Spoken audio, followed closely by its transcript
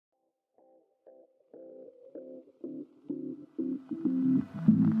Welcome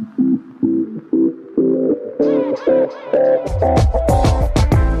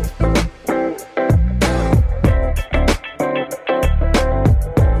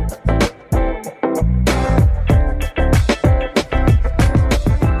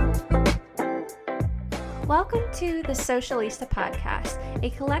to the Socialista Podcast, a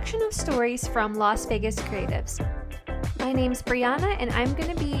collection of stories from Las Vegas creatives. My name's Brianna, and I'm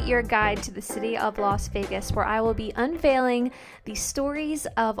going to be your guide to the city of Las Vegas, where I will be unveiling the stories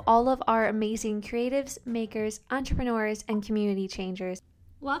of all of our amazing creatives, makers, entrepreneurs, and community changers.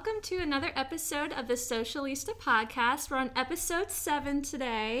 Welcome to another episode of the Socialista Podcast. We're on episode 7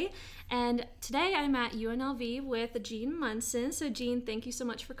 today, and today I'm at UNLV with Jean Munson. So Jean, thank you so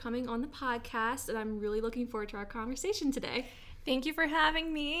much for coming on the podcast, and I'm really looking forward to our conversation today. Thank you for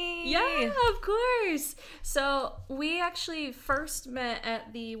having me. Yeah, of course. So we actually first met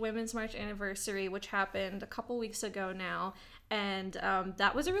at the Women's March anniversary, which happened a couple weeks ago now. And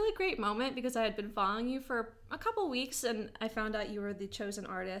that was a really great moment because I had been following you for a couple weeks and I found out you were the chosen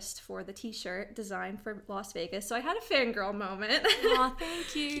artist for the t-shirt design for Las Vegas. So I had a fangirl moment. Aw,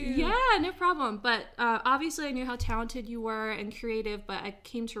 thank you. Yeah, no problem. But obviously I knew how talented you were and creative, but I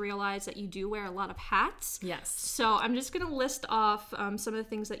came to realize that you do wear a lot of hats. Yes. So I'm just going to list off some of the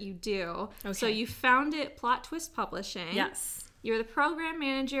things that you do. Okay. So you founded Plot Twist Publishing. Yes. You're the program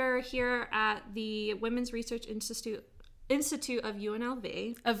manager here at the Women's Research Institute of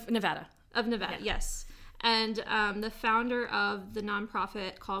UNLV. Of Nevada. Yeah. Yes. And the founder of the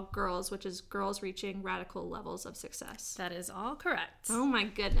nonprofit called Girls, which is Girls Reaching Radical Levels of Success. That is all correct. Oh my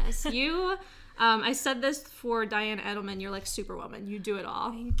goodness. You, I said this for Diane Edelman, you're like Superwoman. You do it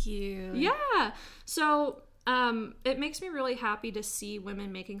all. Thank you. Yeah. So it makes me really happy to see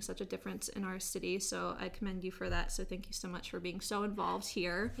women making such a difference in our city. So I commend you for that. So thank you so much for being so involved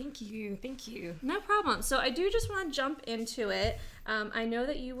here. Thank you. Thank you. No problem. So I do just want to jump into it. I know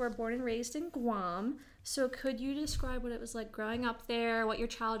that you were born and raised in Guam. So could you describe what it was like growing up there, what your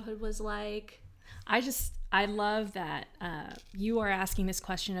childhood was like? I love that you are asking this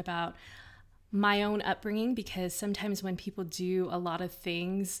question about my own upbringing, because sometimes when people do a lot of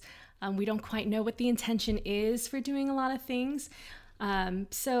things, we don't quite know what the intention is for doing a lot of things.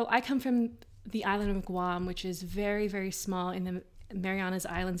 So I come from the island of Guam, which is very, very small in the Marianas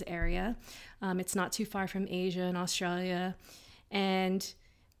Islands area. It's not too far from Asia and Australia. And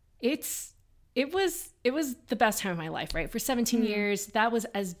it was the best time of my life, right? For 17 years, that was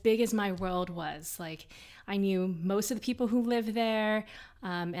as big as my world was. Like, I knew most of the people who lived there,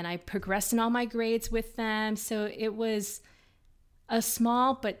 and I progressed in all my grades with them. So it was a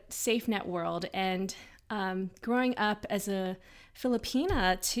small but safe net world. And growing up as a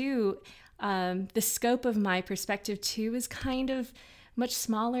Filipina too, the scope of my perspective too is kind of much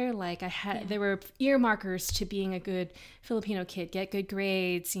smaller. Like there were earmarkers to being a good Filipino kid: get good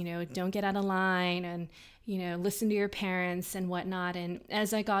grades, don't get out of line, and listen to your parents and whatnot. And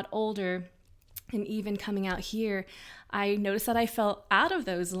as I got older, and even coming out here, I noticed that I fell out of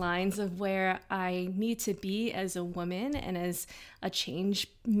those lines of where I need to be as a woman and as a change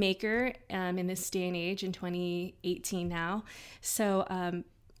maker in this day and age in 2018 now. So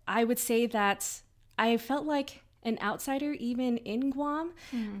I would say that I felt like an outsider even in Guam,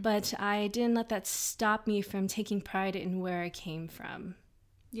 but I didn't let that stop me from taking pride in where I came from.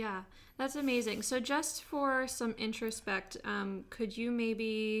 Yeah, that's amazing. So just for some introspect, could you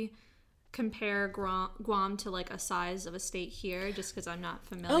maybe compare Guam to like a size of a state here, just because I'm not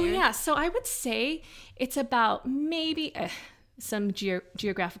familiar? Oh yeah, so I would say it's about maybe some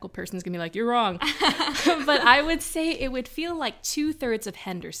geographical person's gonna be like, you're wrong. But I would say it would feel like 2/3 of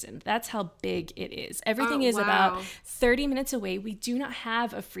Henderson. That's how big it is. Everything is about 30 minutes away. We do not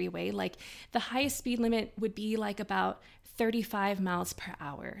have a freeway. Like, the highest speed limit would be like about 35 miles per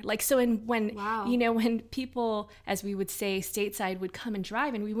hour. Like, so when people, as we would say, stateside would come and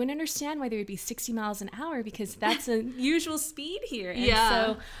drive, and we wouldn't understand why there would be 60 miles an hour, because that's a usual speed here. And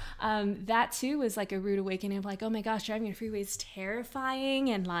so that too was like a rude awakening of like, oh my gosh, driving on a freeway is terrifying.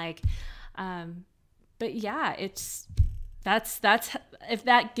 And like, but yeah, that's if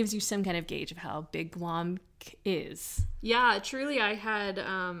that gives you some kind of gauge of how big Guam is. Yeah, truly, I had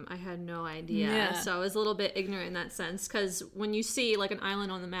no idea. Yeah. So I was a little bit ignorant in that sense, because when you see like an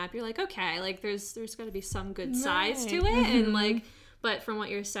island on the map, you're like, okay, like there's got to be some good size to it, and like, but from what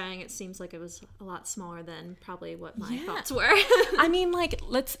you're saying, it seems like it was a lot smaller than probably what my thoughts were. I mean, like,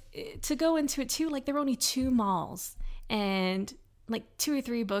 to go into it too, like, there were only 2 malls and like 2 or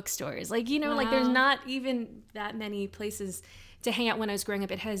 3 bookstores. Like, like there's not even that many places to hang out. When I was growing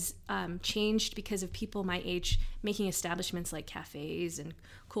up, it has changed because of people my age making establishments like cafes and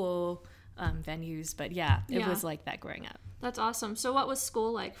cool venues. But it was like that growing up. That's awesome. So what was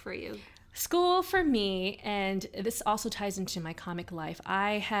school like for you? School for me, and this also ties into my comic life,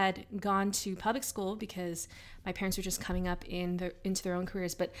 I had gone to public school because my parents were just coming up into their own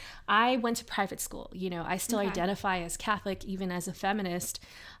careers, but I went to private school. I still identify as Catholic, even as a feminist,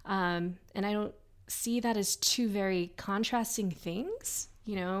 and I don't see that as two very contrasting things,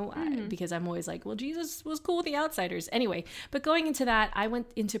 because I'm always like, well, Jesus was cool with the outsiders. Anyway, but going into that, I went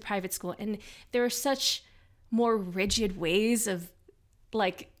into private school, and there are such more rigid ways of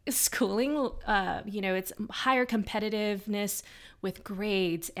like schooling, it's higher competitiveness with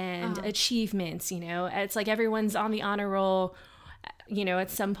grades and achievements, it's like everyone's on the honor roll, at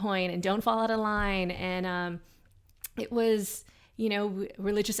some point, and don't fall out of line. And it was,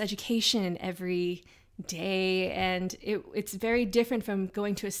 religious education every day. And it's very different from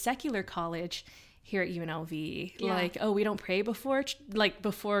going to a secular college here at UNLV. Like, we don't pray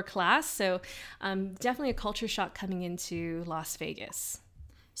before class. So definitely a culture shock coming into Las Vegas.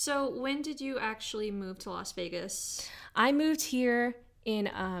 So when did you actually move to Las Vegas? I moved here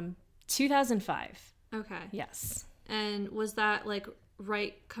in 2005. Okay. Yes. And was that like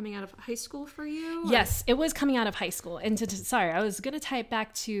right coming out of high school for you? Yes, it was coming out of high school. And I was going to tie it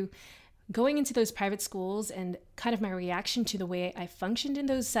back to going into those private schools and kind of my reaction to the way I functioned in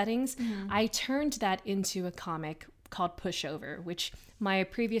those settings. I turned that into a comic called Pushover, which my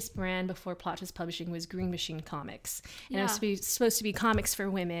previous brand before Plot Twist Publishing was Green Machine Comics. And it was supposed to be comics for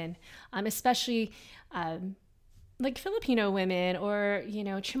women, especially like Filipino women or,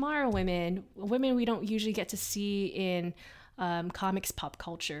 Chamorro women we don't usually get to see in comics pop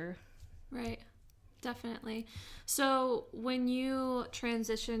culture. Right. Definitely. So when you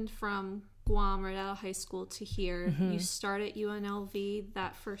transitioned from Guam right out of high school to here, you started UNLV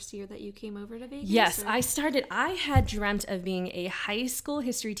that first year that you came over to Vegas? Yes, I had dreamt of being a high school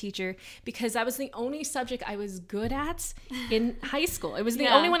history teacher because that was the only subject I was good at in high school. It was the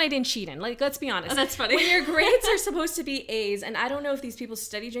only one I didn't cheat in. Like, let's be honest. Oh, that's funny. When your grades are supposed to be A's, and I don't know if these people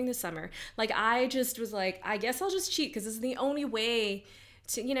study during the summer, like I just was like, I guess I'll just cheat because this is the only way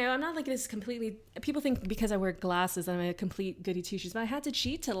to, I'm not like this completely, people think because I wear glasses I'm a complete goody two-shoes, but I had to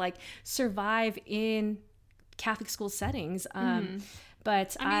cheat to like survive in Catholic school settings.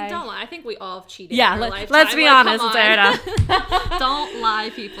 But I mean, don't lie. I think we all have cheated. Yeah, in our lifetime. Let's be honest. It's Don't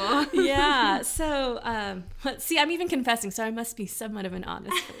lie, people. Yeah. So, see, I'm even confessing, so I must be somewhat of an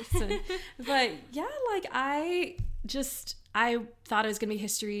honest person. But yeah, like I thought I was going to be a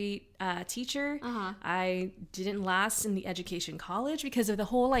history teacher. I didn't last in the education college because of the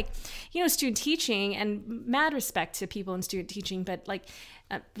whole student teaching, and mad respect to people in student teaching, but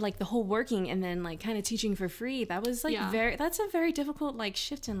like the whole working and then like kind of teaching for free, that was like that's a very difficult like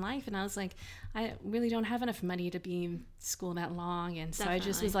shift in life. And I was like, I really don't have enough money to be in school that long. And so I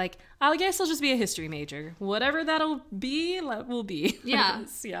just was like, I guess I'll just be a history major. Whatever that'll be, will be. Yeah.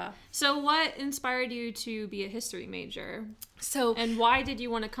 Yeah. So what inspired you to be a history major? And why did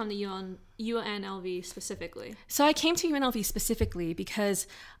you want to come to UNLV specifically? So I came to UNLV specifically because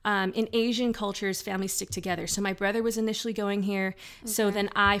in Asian cultures, families stick together. So my brother was initially going here. Okay. So then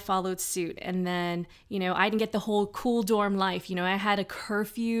I followed suit. And then, I didn't get the whole cool dorm life. I had a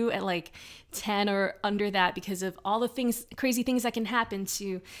curfew at like 10 or under that because of all the crazy things that can happen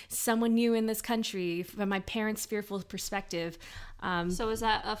to someone new in this country from my parents' fearful perspective. So was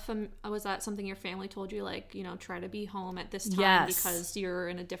that something your family told you, like, try to be home at this time because you're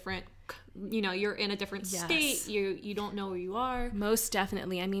in a different, state, you don't know where you are? Most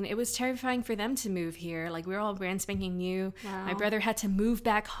definitely. I mean, it was terrifying for them to move here. Like, we were all brand spanking new. Wow. My brother had to move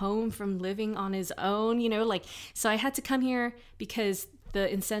back home from living on his own, so I had to come here because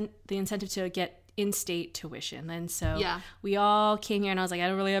the incentive to get in-state tuition. And so we all came here, and I was like, I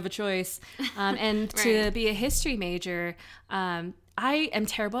don't really have a choice. And to be a history major, I am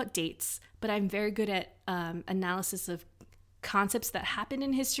terrible at dates, but I'm very good at analysis of concepts that happened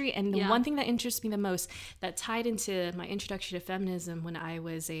in history. And the one thing that interests me the most, that tied into my introduction to feminism when I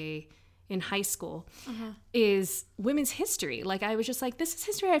was in high school, is women's history. Like, I was just like, this is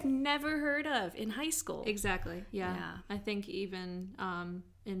history I've never heard of in high school. Exactly. Yeah. I think even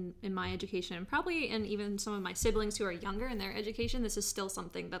in my education, and probably in even some of my siblings who are younger in their education, this is still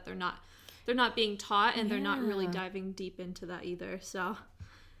something that they're not being taught, and they're not really diving deep into that either. So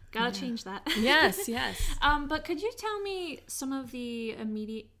gotta change that. Yes. But could you tell me some of the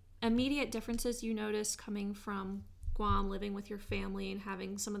immediate differences you noticed coming from Guam, living with your family and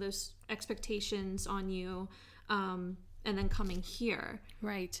having some of those expectations on you and then coming here.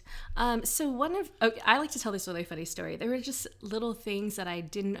 Right. So I like to tell this really funny story. There were just little things that I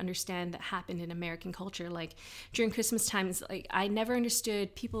didn't understand that happened in American culture. Like during Christmas times, like I never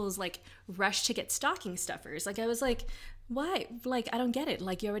understood people's like rush to get stocking stuffers. Like I was like, why? Like, I don't get it.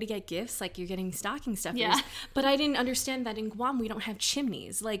 Like, you already get gifts, like you're getting stocking stuffers. Yeah. But I didn't understand that in Guam, we don't have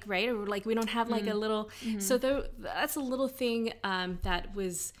chimneys, like, right? Or like, we don't have like a little, so that's a little thing that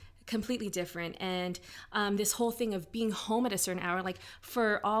was completely different. And this whole thing of being home at a certain hour, like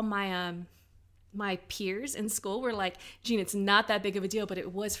for all my my peers in school were like, Jean, it's not that big of a deal, but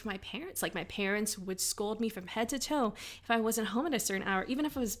it was for my parents. Like my parents would scold me from head to toe if I wasn't home at a certain hour, even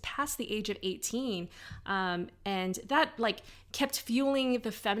if I was past the age of 18. And that like kept fueling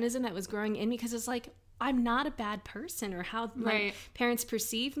the feminism that was growing in me, because it's like, I'm not a bad person, or how my parents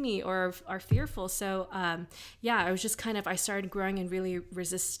perceive me or are fearful. So I was just I started growing and really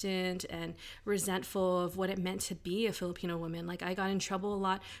resistant and resentful of what it meant to be a Filipino woman. Like I got in trouble a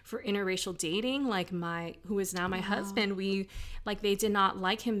lot for interracial dating. Like who is now my husband, they did not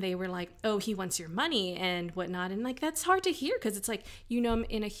like him. They were like, oh, he wants your money and whatnot. And like, that's hard to hear, because it's like, him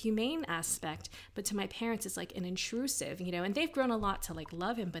in a humane aspect, but to my parents, it's like an intrusive, and they've grown a lot to like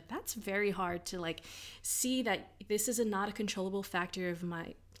love him, but that's very hard to like see that this is not a controllable factor of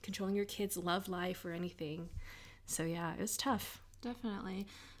my controlling your kids' love life or anything. So yeah, it was tough. Definitely.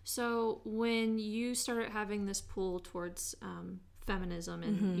 So when you started having this pull towards feminism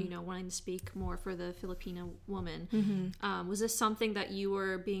and wanting to speak more for the Filipino woman, was this something that you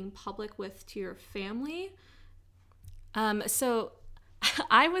were being public with to your family? So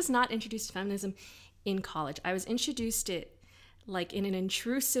I was not introduced to feminism in college. I was introduced to it like in an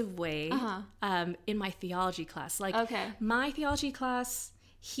intrusive way in my theology class. Like my theology class,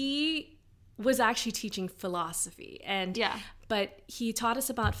 he was actually teaching philosophy, and but he taught us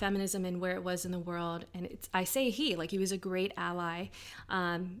about feminism and where it was in the world. And I say he was a great ally,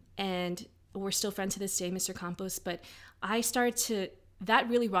 and we're still friends to this day, Mr. Campos. But that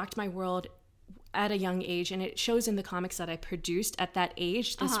really rocked my world at a young age, and it shows in the comics that I produced at that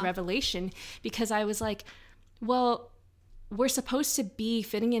age, this revelation, because I was like, well, we're supposed to be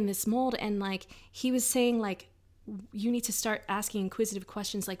fitting in this mold. And like he was saying, like, you need to start asking inquisitive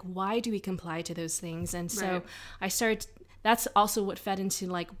questions, like, why do we comply to those things? And so I started, that's also what fed into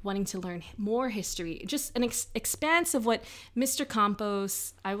like wanting to learn more history, just an expanse of what Mr.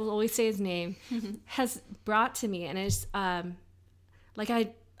 Campos, I will always say his name, has brought to me. And it's like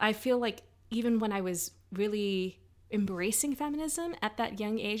I feel like even when I was really embracing feminism at that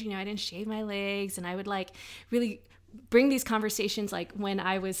young age, I didn't shave my legs, and I would like really bring these conversations, like when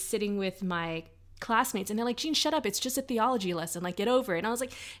I was sitting with my classmates and they're like, Jean, shut up, it's just a theology lesson, like get over it. And I was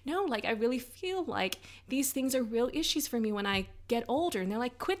like, no, like I really feel like these things are real issues for me when I get older. And they're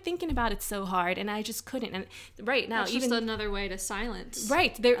like, quit thinking about it so hard. And I just couldn't. And right now, that's just another way to silence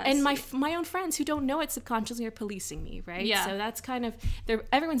there, and my own friends who don't know it subconsciously are policing me, right? So that's kind of,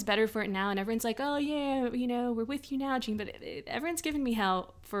 everyone's better for it now, and everyone's like, oh yeah, we're with you now, Jean. But everyone's given me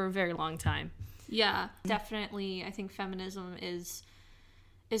hell for a very long time. Yeah, definitely. I think feminism is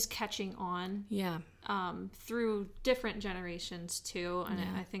catching on. Yeah. Through different generations too, and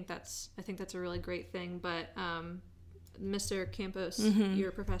I think that's a really great thing. But Mr. Campos,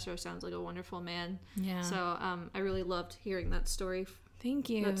 your professor, sounds like a wonderful man. Yeah. So I really loved hearing that story. Thank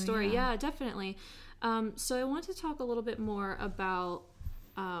you. That story. Yeah, definitely. So I want to talk a little bit more about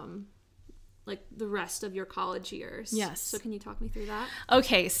like the rest of your college years. Yes. So can you talk me through that?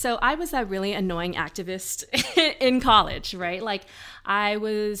 Okay, so I was that really annoying activist in college, right? Like I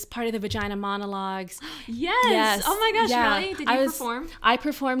was part of the Vagina Monologues. Yes. Oh my gosh, really? Did you perform? I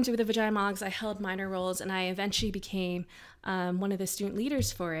performed with the Vagina Monologues. I held minor roles, and I eventually became one of the student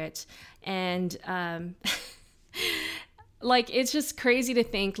leaders for it. And like it's just crazy to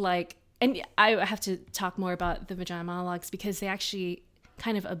think like, and I have to talk more about the Vagina Monologues because they actually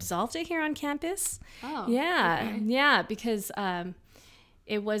kind of absolved it here on campus. Oh, yeah. Okay. Yeah, because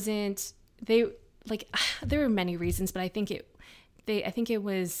it wasn't, there were many reasons, but I think it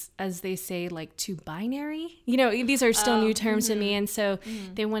was, as they say, like too binary. These are still new terms to me, and so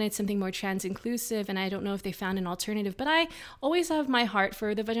they wanted something more trans inclusive, and I don't know if they found an alternative. But I always have my heart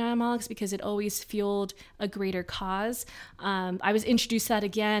for the Vagina Monologues because it always fueled a greater cause. I was introduced to that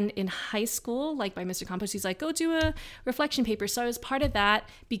again in high school, like by Mr. Campos. He's like, go do a reflection paper. So I was part of that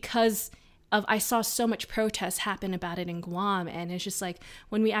because I saw so much protest happen about it in Guam, and it's just like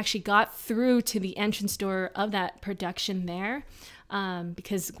when we actually got through to the entrance door of that production there,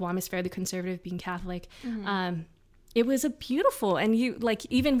 because Guam is fairly conservative, being Catholic, it was a beautiful, and you like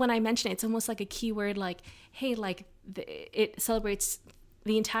even when I mention it, it's almost like a keyword, like hey, like it celebrates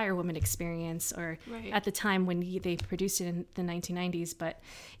the entire woman experience, or at the time when they produced it in the 1990s. But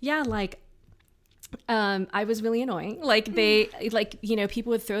yeah, like, I was really annoying. Like people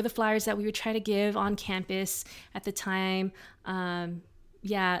would throw the flyers that we would try to give on campus at the time.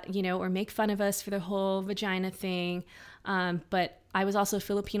 Or make fun of us for the whole vagina thing. But I was also a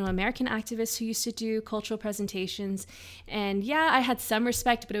Filipino American activist who used to do cultural presentations. And yeah, I had some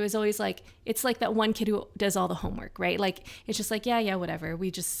respect, but it was always like, it's like that one kid who does all the homework, right? Like, it's just like, yeah, whatever. We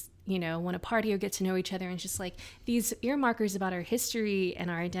just, want to party or get to know each other. And it's just like, these earmarkers about our history and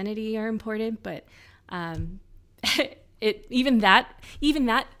our identity are important. But even that,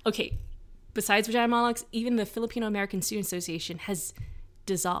 okay, besides vagina monologues, even the Filipino American Student Association has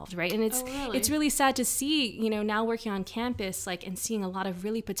dissolved, right? And it's really sad to see, now working on campus, like, and seeing a lot of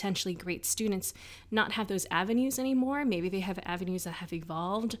really potentially great students not have those avenues anymore. Maybe they have avenues that have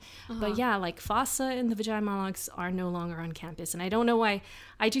evolved, but yeah, like FASA and the vagina monologues are no longer on campus, and I don't know why.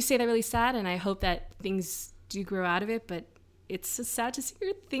 I do say that really sad, and I hope that things do grow out of it, but it's just sad to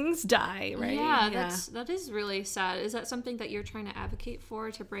see things die, right? Yeah, that is really sad. Is that something that you're trying to advocate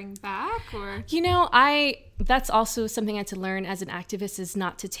for to bring back, or? That's also something I had to learn as an activist, is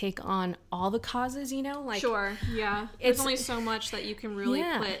not to take on all the causes, like. Sure, yeah. There's only so much that you can really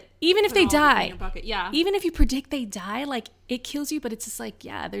put. Even if they die. In your bucket. Yeah. Even if you predict they die, like, it kills you, but it's just like,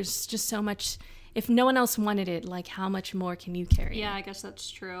 yeah, there's just so much. If no one else wanted it, like, how much more can you carry? Yeah, I guess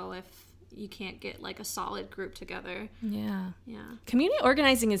that's true. If you can't get like a solid group together. Yeah. Community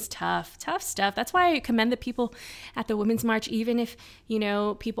organizing is tough stuff. That's why I commend the people at the Women's March, even if,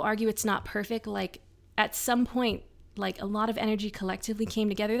 people argue it's not perfect. Like, at some point, like, a lot of energy collectively came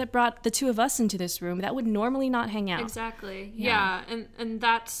together that brought the two of us into this room that would normally not hang out. Exactly. Yeah. And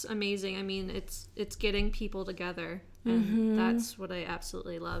that's amazing. I mean, it's getting people together. And that's what I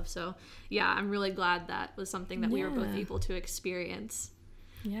absolutely love. So yeah, I'm really glad that was something that we were both able to experience.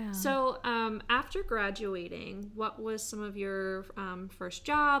 Yeah. So after graduating, what was some of your first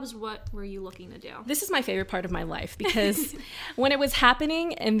jobs? What were you looking to do? This is my favorite part of my life, because when it was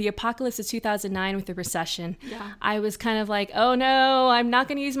happening in the apocalypse of 2009 with the recession, I was kind of like, oh no, I'm not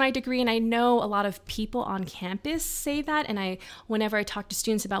going to use my degree. And I know a lot of people on campus say that. And whenever I talk to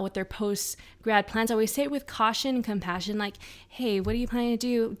students about what their post-grad plans, I always say it with caution and compassion, like, hey, what are you planning to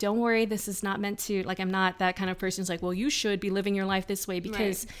do? Don't worry, this is not meant to, like, I'm not that kind of person who's like, well, you should be living your life this way,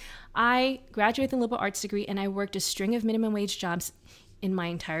 because I graduated with a liberal arts degree and I worked a string of minimum wage jobs in my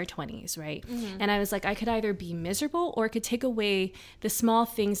entire 20s, right? And I was like, I could either be miserable or I could take away the small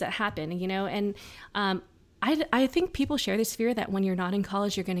things that happen, and I think people share this fear that when you're not in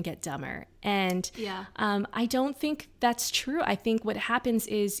college, you're going to get dumber. And I don't think that's true. I think what happens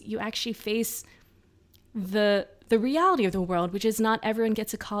is you actually face the reality of the world, which is not everyone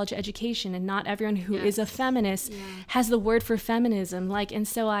gets a college education, and not everyone who is a feminist has the word for feminism. Like, and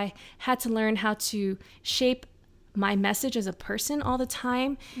so I had to learn how to shape my message as a person all the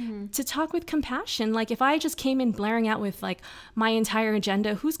time, to talk with compassion. Like, if I just came in blaring out with like my entire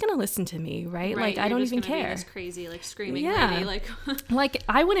agenda, who's going to listen to me, right? Like, I don't even care. Be this crazy, like, screaming lady, like like,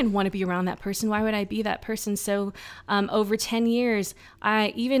 I wouldn't want to be around that person. Why would I be that person? So over 10 years,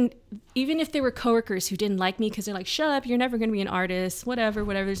 I even if there were coworkers who didn't like me because they're like, shut up, you're never going to be an artist, whatever,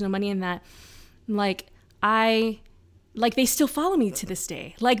 there's no money in that. Like, they still follow me to this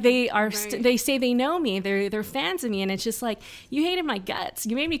day. Like, they are, they say they know me. They're fans of me. And it's just like, you hated my guts.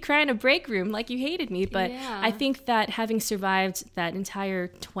 You made me cry in a break room. Like, you hated me. But I think that having survived that entire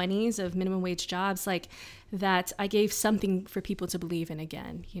 20s of minimum wage jobs, like, that I gave something for people to believe in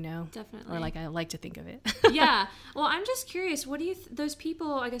again, Definitely. Or like, I like to think of it. Yeah. Well, I'm just curious, what do you, those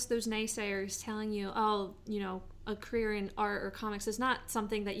people, I guess those naysayers telling you, oh, a career in art or comics is not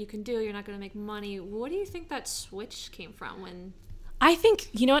something that you can do, you're not going to make money. What do you think that switch came from? When I think,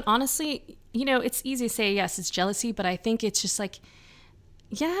 honestly, it's easy to say, yes, it's jealousy, but I think it's just like,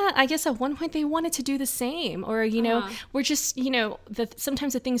 yeah, I guess at one point they wanted to do the same, or, we're just,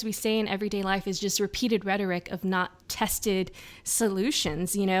 sometimes the things we say in everyday life is just repeated rhetoric of not tested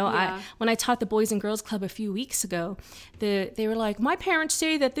solutions. When I taught the Boys and Girls Club a few weeks ago, they were like, my parents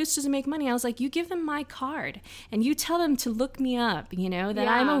say that this doesn't make money. I was like, you give them my card and you tell them to look me up, that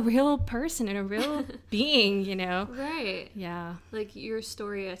I'm a real person and a real being, Right. Yeah. Like, your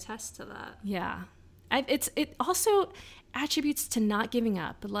story attests to that. Yeah. It also attributes to not giving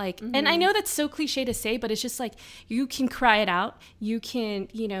up, like, and I know that's so cliche to say, but it's just like, you can cry it out, you can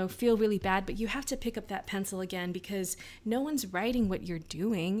feel really bad, but you have to pick up that pencil again, because no one's writing what you're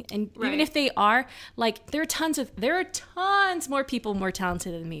doing. And even if they are, like, there are tons more people more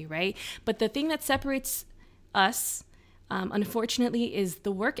talented than me, right? But the thing that separates us, unfortunately, is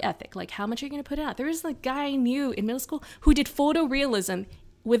the work ethic. Like, how much are you going to put out? There was a guy I knew in middle school who did photorealism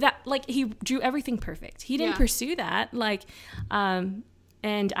he drew everything perfect. He didn't pursue that. Like, and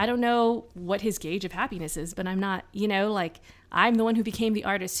I don't know what his gauge of happiness is, but I'm not, like, I'm the one who became the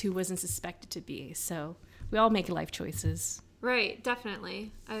artist who wasn't suspected to be. So we all make life choices. Right,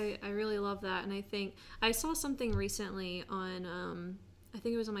 definitely. I really love that. And I think I saw something recently on, I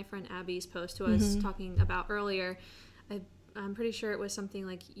think it was on my friend Abby's post who I was talking about earlier. I'm pretty sure it was something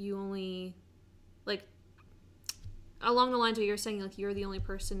like you only, like, along the lines where you're saying, like, you're the only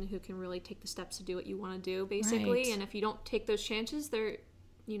person who can really take the steps to do what you want to do, basically. Right. And if you don't take those chances, they're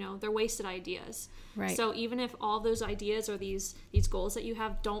wasted ideas. Right. So even if all those ideas or these goals that you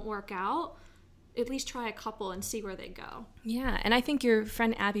have don't work out, at least try a couple and see where they go. Yeah, and I think your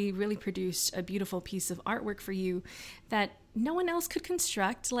friend Abby really produced a beautiful piece of artwork for you that no one else could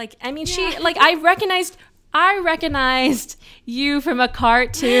construct. Like, I mean, she, like, I recognized you from a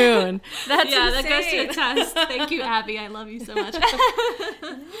cartoon. That's insane. That goes to a test. Thank you, Abby. I love you so much.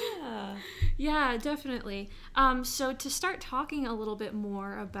 Yeah, definitely. So to start talking a little bit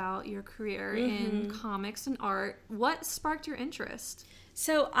more about your career in comics and art, what sparked your interest?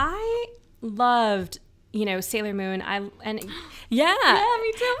 So I loved, Sailor Moon. Yeah,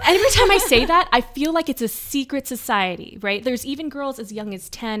 me too. Every time I say that, I feel like it's a secret society, right? There's even girls as young as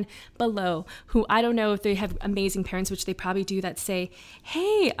 10 below who, I don't know if they have amazing parents, which they probably do, that say,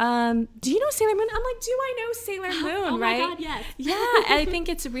 hey, do you know Sailor Moon? I'm like, do I know Sailor Moon, right? Oh my God, yes. Yeah, and I think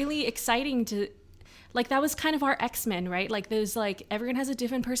it's really exciting to, like, that was kind of our X-Men, right? Like, there's, like, everyone has a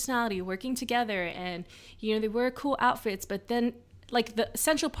different personality working together, and, they wear cool outfits, but then, like, the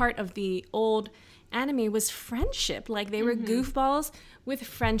essential part of the old anime was friendship. Like, they were goofballs with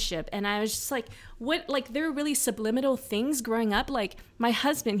friendship, and I was just like, what? Like, there were really subliminal things growing up. Like, my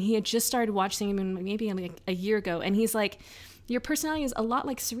husband, he had just started watching maybe like a year ago, and he's like, your personality is a lot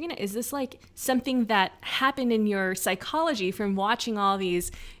like Serena. Is this like something that happened in your psychology from watching all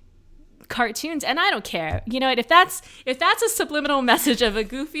these cartoons? And I don't care, if that's a subliminal message of a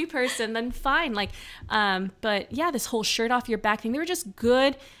goofy person, then fine. Like, but yeah, this whole shirt off your back thing, they were just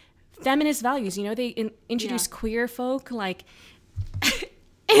good feminist values. They introduced queer folk, like,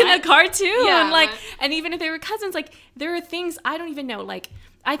 in a cartoon. Like, and even if they were cousins, like, there are things I don't even know. Like,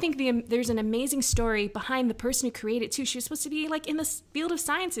 I think there's an amazing story behind the person who created it too. She was supposed to be like in the field of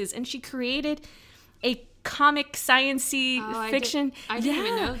sciences, and she created a comic science-y fiction. I didn't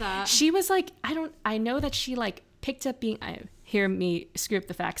even know that. She was like, I know that she, like, picked up being, hear me screw up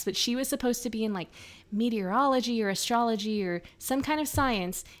the facts, but she was supposed to be in, like, meteorology or astrology or some kind of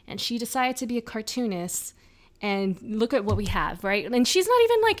science, and she decided to be a cartoonist, and look at what we have, right? And she's not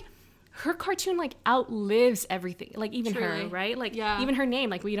even, like, her cartoon, like, outlives everything, like, even her, right? Like, even her name,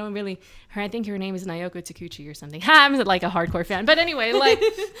 like, we don't really, I think her name is Naoko Takuchi or something. I'm, like, a hardcore fan, but anyway, like,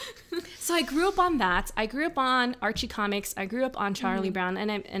 so I grew up on that. I grew up on Archie comics. I grew up on Charlie Brown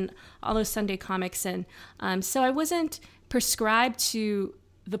and all those Sunday comics, and so I wasn't prescribed to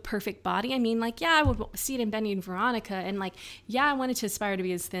the perfect body. I mean, like, I would see it in Benny and Veronica, and, like, I wanted to aspire to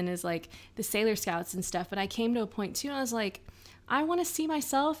be as thin as, like, the Sailor Scouts and stuff, but I came to a point too, and I was like, I want to see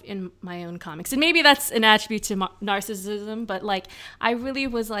myself in my own comics. And maybe that's an attribute to narcissism, but, like, I really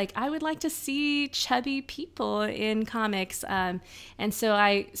was like, I would like to see chubby people in comics. And so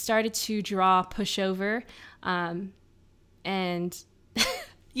I started to draw Pushover. And,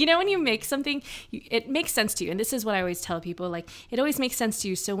 when you make something, it makes sense to you. And this is what I always tell people, like, it always makes sense to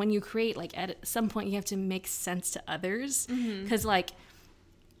you. So when you create, like, at some point you have to make sense to others. Because, like,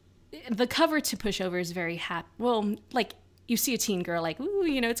 the cover to Pushover is very happy. Well, like, you see a teen girl, like, ooh,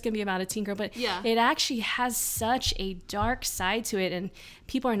 it's going to be about a teen girl, but it actually has such a dark side to it, and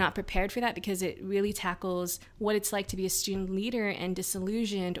people are not prepared for that because it really tackles what it's like to be a student leader and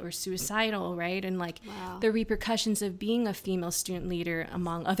disillusioned or suicidal, right? And, like, the repercussions of being a female student leader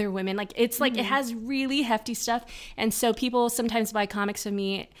among other women. Like, it's like, it has really hefty stuff, and so people sometimes buy comics of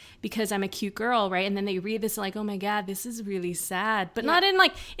me because I'm a cute girl, right? And then they read this like, oh my God, this is really sad, but not in,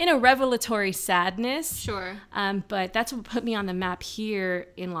 like, in a revelatory sadness. Sure. But that's what put me on the map here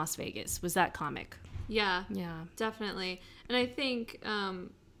in Las Vegas, was that comic. Yeah, definitely. And I think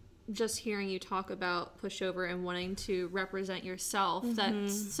just hearing you talk about Pushover and wanting to represent yourself,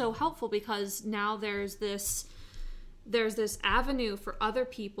 that's so helpful, because now there's this avenue for other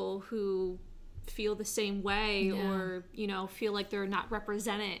people who feel the same way, or feel like they're not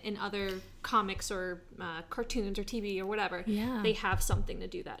represented in other comics or cartoons or TV or whatever. They have something to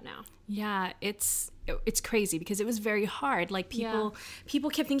do that now. It's crazy because it was very hard. Like, people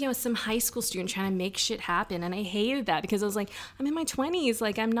kept thinking I was some high school student trying to make shit happen, and I hated that because I was like, I'm in my 20s,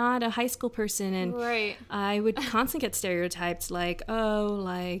 like, I'm not a high school person, and I would constantly get stereotyped, like, oh,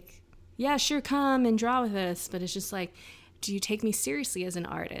 like, yeah, sure, come and draw with us, but it's just like, do you take me seriously as an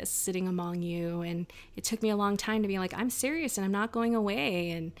artist sitting among you? And it took me a long time to be like, I'm serious and I'm not going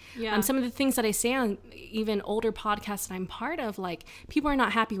away. And some of the things that I say on even older podcasts that I'm part of, like, people are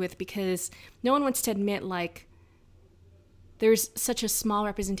not happy with, because no one wants to admit, like, there's such a small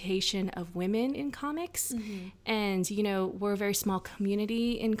representation of women in comics. And, you know, we're a very small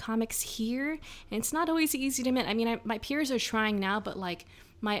community in comics here. And it's not always easy to admit. I mean, my peers are trying now, but, like,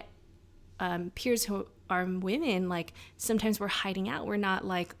 my peers who are women, like, sometimes we're hiding out. We're not,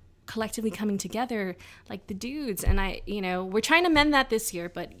 like, collectively coming together like the dudes. And we're trying to mend that this year,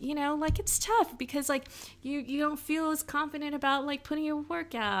 but, you know, like, it's tough because, like, you don't feel as confident about, like, putting your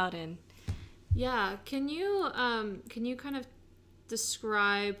work out. And yeah, can you kind of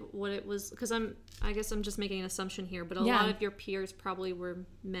describe what it was? Because I guess I'm just making an assumption here, but a lot of your peers probably were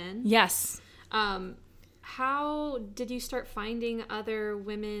men. Yes. How did you start finding other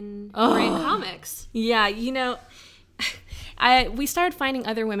women who were in comics? Yeah, you know, we started finding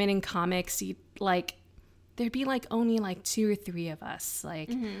other women in comics. Like, there'd be, like, only, like, 2 or 3 of us.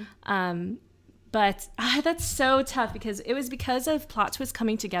 Like, but that's so tough, because it was because of Plot Twist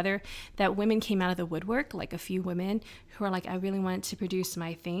coming together that women came out of the woodwork, like a few women who are like, I really want to produce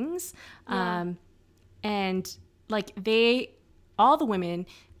my things. And, like, all the women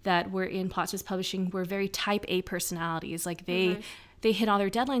that were in Plot Twist Publishing were very type A personalities. Like, they hit all their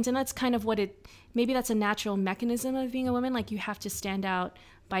deadlines, and that's kind of what maybe that's a natural mechanism of being a woman. Like, you have to stand out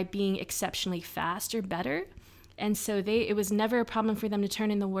by being exceptionally fast or better. And so it was never a problem for them to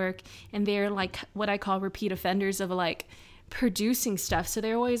turn in the work, and they're, like, what I call repeat offenders of, like, producing stuff. So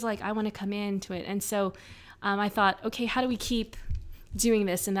they're always like, I want to come into it. And so I thought, okay, how do we keep doing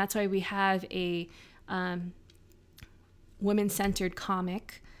this? And that's why we have a women-centered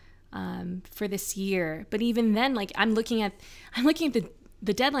comic for this year. But even then, like, I'm looking at the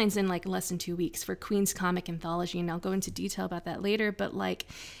deadlines in, like, less than 2 weeks for Queen's Comic Anthology, and I'll go into detail about that later. But, like,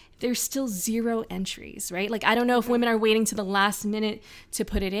 there's still 0 entries, right? Like, I don't know if women are waiting to the last minute to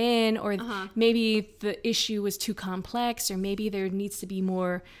put it in, or maybe the issue was too complex, or maybe there needs to be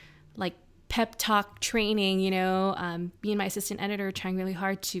more, like, pep talk training, you know. Me and my assistant editor are trying really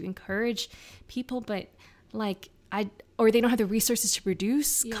hard to encourage people, but, like, or they don't have the resources to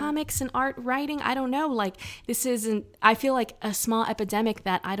produce comics and art writing. I don't know. Like, I feel like a small epidemic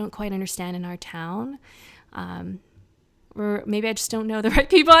that I don't quite understand in our town. Or maybe I just don't know the right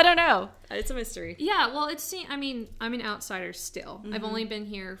people. I don't know. It's a mystery. Yeah, well, I'm an outsider still. I've only been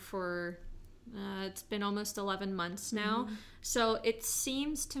here for, it's been almost 11 months now. So it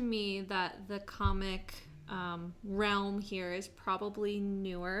seems to me that the comic realm here is probably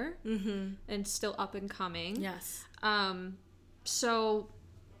newer and still up and coming. Yes. So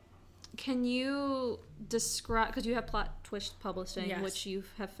can you describe, because you have Plot Twist Publishing, which you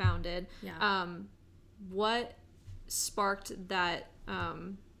have founded. Yeah. What sparked that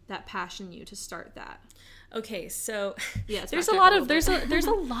passion in you to start that? Okay, so there's a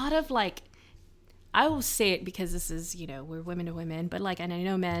lot of like, I will say it because this is, you know, we're women to women, but, like, and I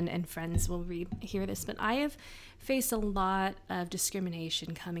know men and friends will hear this, but I have faced a lot of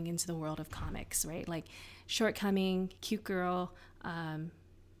discrimination coming into the world of comics, right? Like, shortcoming, cute girl,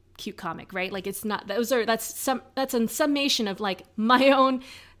 cute comic, right? Like, it's not, that's a summation of, like, my own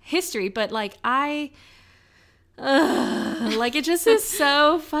history, but, like, like, it just is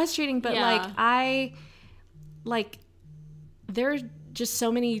so frustrating. But there are just so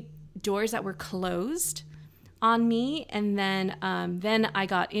many doors that were closed on me, and then I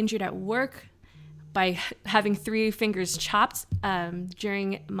got injured at work by having 3 fingers chopped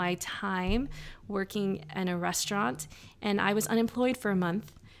during my time working in a restaurant, and I was unemployed for a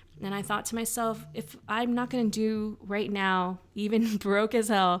month. And I thought to myself, if I'm not going to do right now, even broke as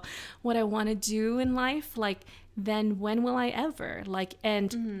hell, what I want to do in life, like, then when will I ever? Like,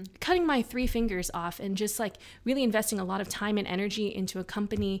 and cutting my 3 fingers off and just, like, really investing a lot of time and energy into a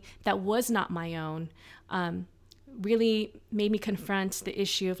company that was not my own, really made me confront the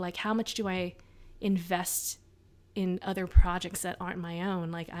issue of, like, how much do I invest in other projects that aren't my own?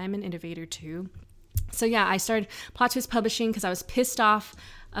 Like, I'm an innovator too. So yeah, I started Plot Twist Publishing because I was pissed off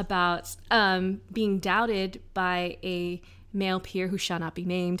about being doubted by a male peer who shall not be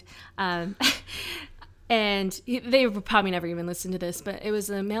named. And they would probably never even listen to this, but it was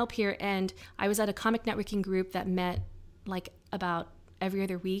a male peer, and I was at a comic networking group that met, like, about every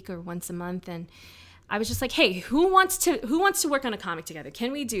other week or once a month, and I was just like, hey, who wants to work on a comic together?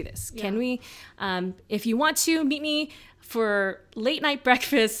 Can we do this? Yeah. Can we, if you want to, meet me for late night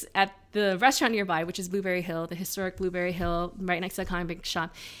breakfast at the restaurant nearby, which is Blueberry Hill, the historic Blueberry Hill, right next to the comic book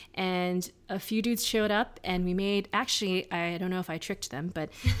shop. And a few dudes showed up, and we made, actually, I don't know if I tricked them, but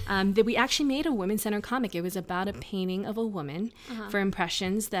that we actually made a women-centered comic. It was about a painting of a woman for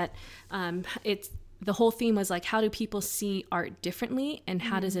Impressions that the whole theme was like, how do people see art differently, and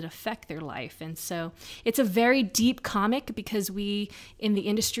how does it affect their life? And so it's a very deep comic, because we, in the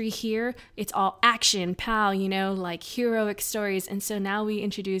industry here, it's all action, pow, like heroic stories. And so now we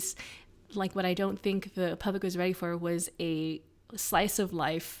introduce, like, what I don't think the public was ready for was a slice of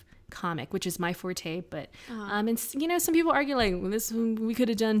life comic, which is my forte, but and some people argue like, well, we could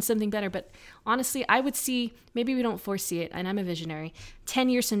have done something better, but honestly, I would see, maybe we don't foresee it, and I'm a visionary, 10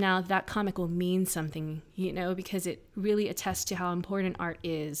 years from now that comic will mean something, because it really attests to how important art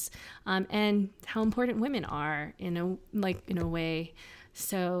is, and how important women are in a way.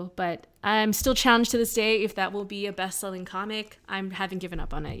 So, but I'm still challenged to this day if that will be a best-selling comic. I haven't given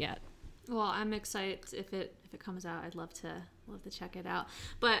up on it yet. Well, I'm excited if it comes out. I'd love to check it out.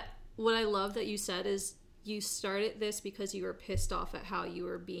 But what I love that you said is you started this because you were pissed off at how you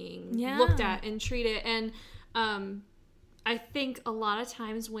were being looked at and treated. And I think a lot of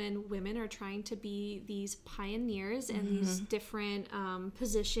times when women are trying to be these pioneers in these different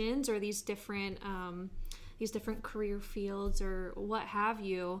positions, or these different career fields or what have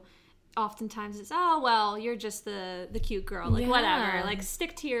you, oftentimes it's, oh, well, you're just the cute girl, like, whatever, like,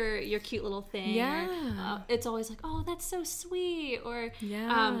 stick to your cute little thing. Or, it's always like, oh, that's so sweet. Or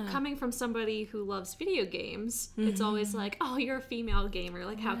coming from somebody who loves video games, it's always like, oh, you're a female gamer,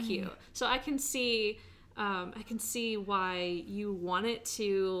 like, how cute. So I can see why you wanted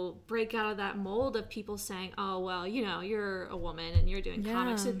to break out of that mold of people saying, oh, well, you're a woman and you're doing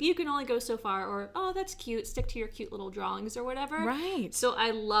comics, so you can only go so far, or, oh, that's cute, stick to your cute little drawings or whatever. Right. So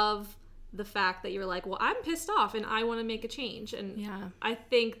I love the fact that you're like, well, I'm pissed off and I want to make a change. And I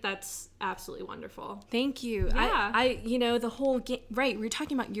think that's absolutely wonderful. Thank you. Yeah. I the whole game, right. You're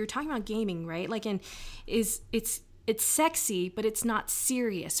talking about gaming, right? Like, and it's sexy, but it's not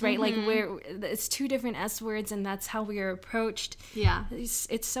serious, right? Like, where it's two different S words, and that's how we are approached. Yeah.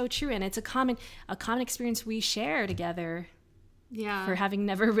 It's so true. And it's a common experience we share together. Yeah. For having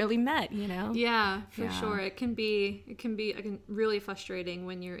never really met, Yeah, for sure. It can be really frustrating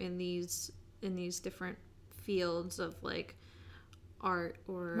when you're in these different fields of, like, art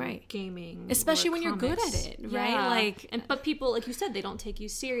or gaming, especially when you're good at it, right? But people, like you said, they don't take you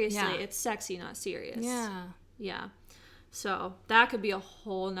seriously. It's sexy, not serious. Yeah. So that could be a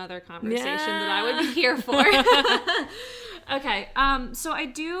whole nother conversation that I would be here for. Okay, so I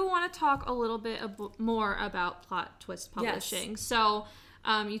do want to talk a little bit more about Plot Twist Publishing. Yes. So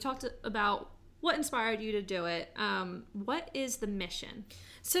you talked about what inspired you to do it. What is the mission?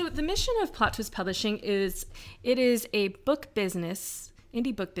 So the mission of Plot Twist Publishing is a book business,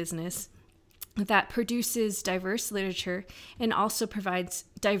 indie book business, that produces diverse literature and also provides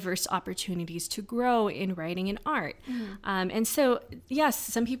diverse opportunities to grow in writing and art. And so, yes,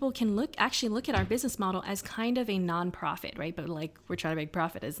 some people can look at our business model as kind of a nonprofit, right? But, like, we're trying to make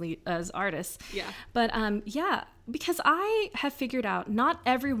profit as artists. Yeah. But because I have figured out not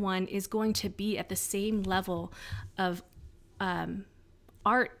everyone is going to be at the same level of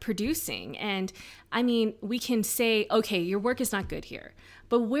art producing. And I mean, we can say, okay, your work is not good here,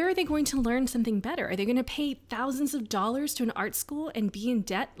 but where are they going to learn something better? Are they going to pay thousands of dollars to an art school and be in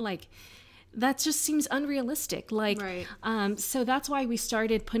debt? Like, that just seems unrealistic. Like, so that's why we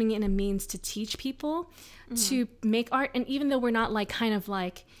started putting in a means to teach people to make art. And even though we're not like kind of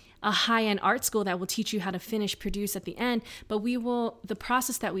like a high-end art school that will teach you how to finish, produce at the end, but the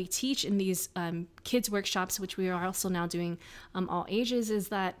process that we teach in these kids workshops, which we are also now doing all ages, is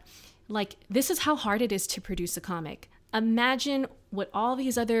that, like, this is how hard it is to produce a comic. Imagine what all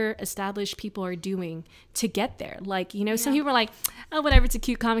these other established people are doing to get there. Like, some people are like, oh, whatever, it's a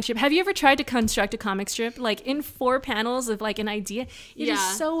cute comic strip. Have you ever tried to construct a comic strip, like, in 4 panels of, like, an idea? It is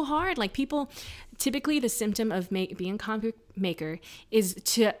so hard. Like, people, typically the symptom of being a comic maker is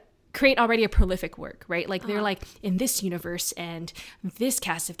to create already a prolific work, right? Like, they're like, in this universe and this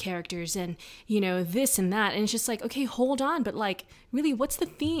cast of characters and, this and that. And it's just like, okay, hold on. But, like, really, what's the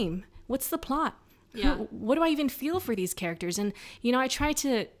theme? What's the plot? Yeah. What do I even feel for these characters? And, I try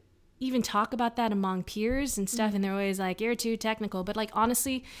to even talk about that among peers and stuff, and they're always like, you're too technical. But, like,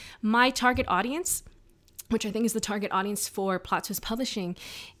 honestly, my target audience, which I think is the target audience for Plot Twist Publishing,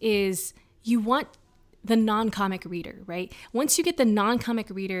 is you want the non-comic reader, right? Once you get the non-comic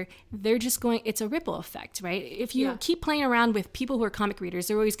reader, they're just going, it's a ripple effect, right? If you keep playing around with people who are comic readers,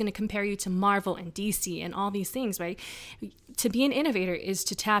 they're always going to compare you to Marvel and DC and all these things, right? To be an innovator is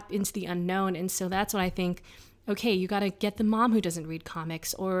to tap into the unknown. And so that's what I think, okay, you got to get the mom who doesn't read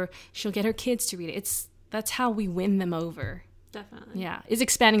comics, or she'll get her kids to read it. That's how we win them over. Definitely. Yeah, is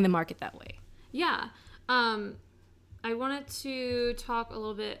expanding the market that way. Yeah. I wanted to talk a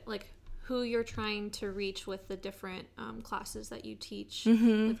little bit, like, who you're trying to reach with the different classes that you teach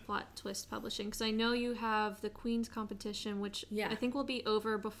with Plot Twist Publishing, because I know you have the Queen's competition, which I think will be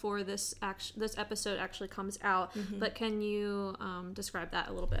over before this episode actually comes out. But can you describe that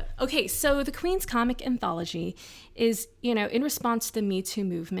a little bit? Okay, so the Queen's Comic Anthology is, in response to the Me Too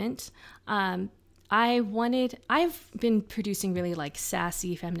movement. I've been producing really like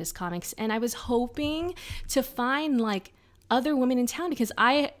sassy feminist comics, and I was hoping to find like other women in town, because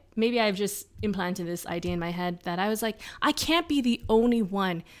maybe I've just implanted this idea in my head that I was like, I can't be the only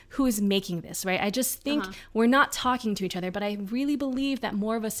one who is making this, right? I just think we're not talking to each other, but I really believe that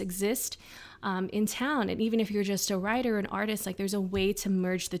more of us exist in town. And even if you're just a writer or an artist, like there's a way to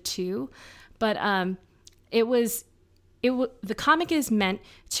merge the two. But the comic is meant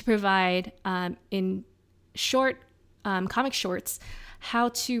to provide in short comic shorts how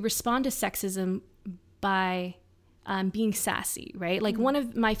to respond to sexism by being sassy, right? Like one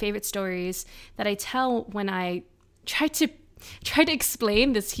of my favorite stories that I tell when I try to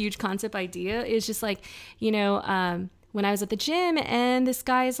explain this huge concept idea is just like, when I was at the gym and this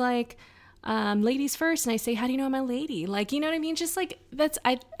guy's like, ladies first, and I say, how do you know I'm a lady? Like, you know what I mean? Just like,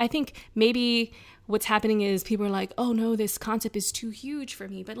 I think maybe what's happening is people are like, oh no, this concept is too huge for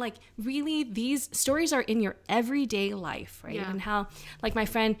me. But like, really, these stories are in your everyday life, right? And how, like, my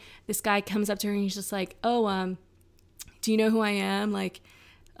friend, this guy comes up to her and he's just like, oh, do you know who I am? Like,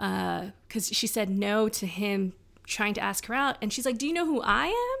 because she said no to him trying to ask her out, and she's like, do you know who I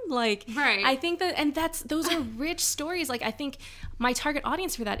am? Like, right. I think that, and those are rich stories. Like, I think my target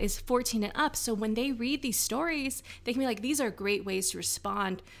audience for that is 14 and up. So when they read these stories, they can be like, these are great ways to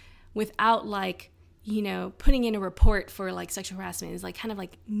respond without like, putting in a report for like sexual harassment. Is like kind of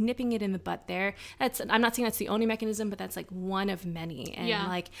like nipping it in the butt there. I'm not saying that's the only mechanism, but that's like one of many. And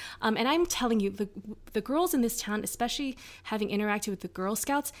like, and I'm telling you, the girls in this town, especially having interacted with the Girl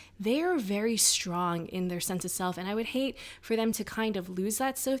Scouts, they are very strong in their sense of self. And I would hate for them to kind of lose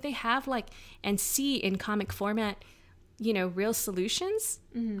that. So if they have like, and see in comic format, real solutions,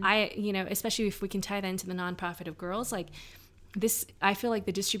 especially if we can tie that into the nonprofit of girls, like, this, I feel like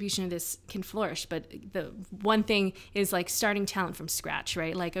the distribution of this can flourish, but the one thing is like starting talent from scratch,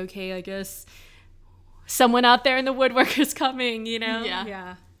 right? Like, okay, I guess someone out there in the woodwork is coming,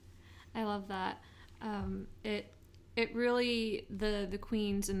 Yeah. I love that. It really, the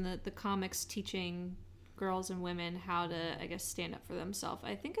Queens and the comics teaching girls and women how to, I guess, stand up for themselves,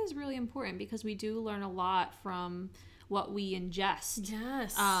 I think is really important, because we do learn a lot from what we ingest.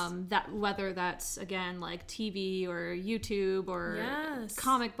 Yes. That whether that's, again, like TV or YouTube or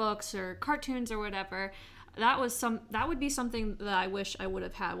comic books or cartoons or whatever. That would be something that I wish I would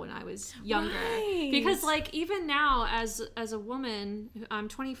have had when I was younger. Right. Because like even now as a woman, I'm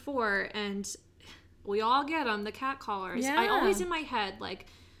 24 and we all get them, the cat collars. I always in my head like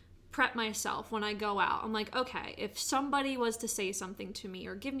prep myself when I go out. I'm like, okay, if somebody was to say something to me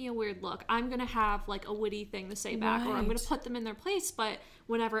or give me a weird look, I'm going to have like a witty thing to say back, or I'm going to put them in their place. But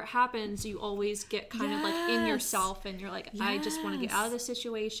whenever it happens, you always get kind of like in yourself and you're like, I just want to get out of this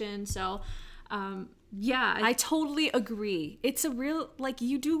situation. So, I totally agree. It's a real, like,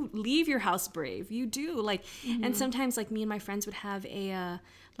 you do leave your house brave. You do, like, and sometimes, like, me and my friends would have a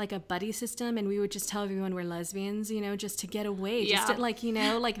buddy system, and we would just tell everyone we're lesbians, just to get away. Just to, like,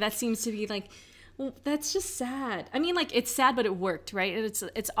 like, that seems to be, like, well, that's just sad. I mean, like, it's sad, but it worked, right?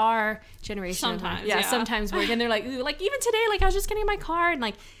 It's our generation. Sometimes, sometimes work. And they're like, ooh, like, even today, like, I was just getting in my car, and,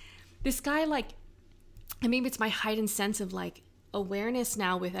 like, this guy, like, and maybe it's my heightened sense of, like, awareness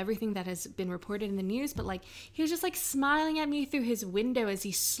now with everything that has been reported in the news, but like he was just like smiling at me through his window as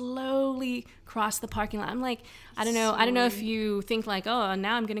he slowly crossed the parking lot. I'm like, I don't know if you think like, oh,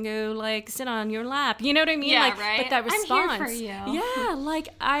 now I'm gonna go like sit on your lap, you know what I mean? Yeah, like, right. But that response, I'm here for you. Yeah, like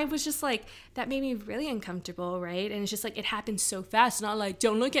I was just like, that made me really uncomfortable, right? And it's just like it happened so fast, not like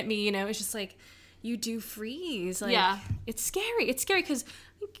don't look at me, it's just like you do freeze, like it's scary because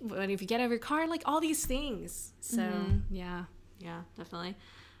if you get out of your car, like all these things, so Yeah, definitely.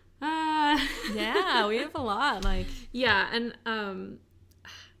 Yeah, we have a lot. Like, yeah, and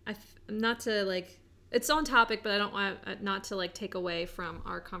not to like, it's on topic, but I don't want not to like take away from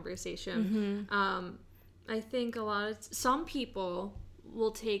our conversation. I think some people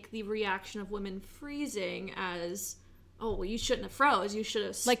will take the reaction of women freezing as, oh, well, you shouldn't have froze. You should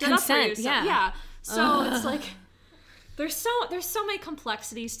have stood consent, up for yourself. yeah. So it's like there's so many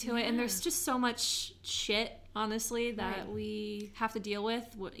complexities to it, and there's just so much shit, honestly, that we have to deal with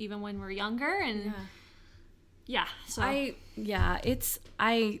even when we're younger. And so I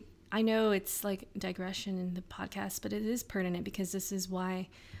know it's like digression in the podcast, but it is pertinent because this is why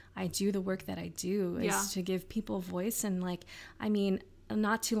I do the work that I do, is to give people a voice. And like, I mean,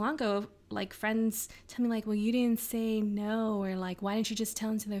 not too long ago, like friends tell me like, well, you didn't say no, or like, why didn't you just tell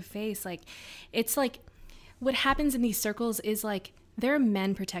them to their face? Like, it's like what happens in these circles is like, there are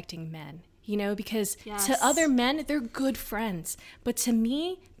men protecting men, you know, because to other men, they're good friends. But to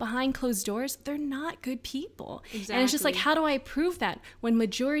me, behind closed doors, they're not good people. Exactly. And it's just like, how do I prove that when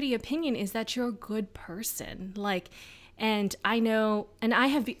majority opinion is that you're a good person? Like, and I know, and I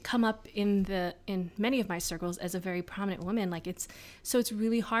have come up in many of my circles as a very prominent woman. Like it's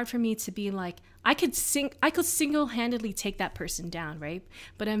really hard for me to be like, I could single-handedly take that person down, right?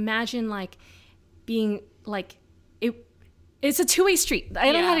 But imagine like being like, it's a two-way street.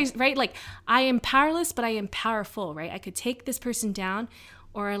 I don't know how to, right? Like I am powerless, but I am powerful, right? I could take this person down,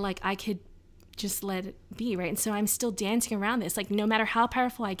 or like I could just let it be, right? And so I'm still dancing around this. Like no matter how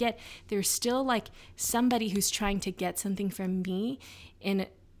powerful I get, there's still like somebody who's trying to get something from me in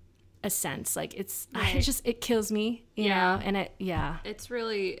a sense. Like it's it kills me, you know? And it's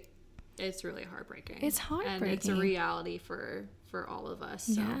really heartbreaking. It's heartbreaking. And it's a reality for all of us.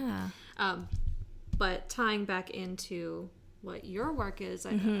 So. Yeah. But tying back into what your work is,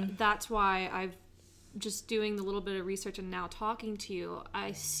 that's why I've just doing the little bit of research and now talking to you,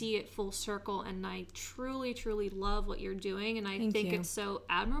 I see it full circle, and I truly, truly love what you're doing, and I think it's so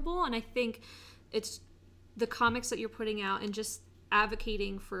admirable, and I think it's the comics that you're putting out and just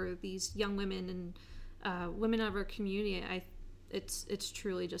advocating for these young women and women of our community. It's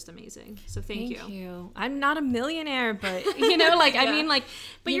truly just amazing. So thank you. I'm not a millionaire, but you know, like I mean, like,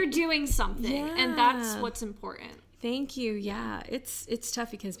 but you're doing something, and that's what's important. Thank you. Yeah, it's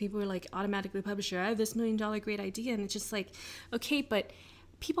tough because people are like automatically publisher. I have this $1 million great idea, and it's just like, okay, but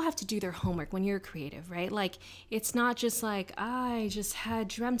people have to do their homework when you're creative, right? Like it's not just like I just had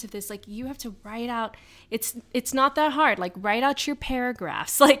dreamt of this. Like you have to write out. It's not that hard. Like write out your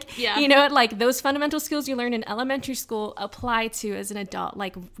paragraphs. Like you know, like those fundamental skills you learn in elementary school apply to as an adult.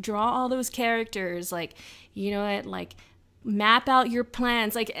 Like draw all those characters. Like you know it. Like map out your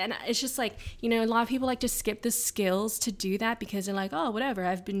plans. Like, and it's just like, you know, a lot of people like to skip the skills to do that because they're like, oh, whatever,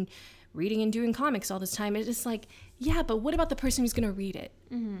 I've been reading and doing comics all this time. It's just like, yeah, but what about the person who's going to read it?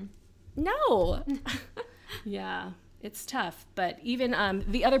 Mm-hmm. No. Yeah, it's tough. But even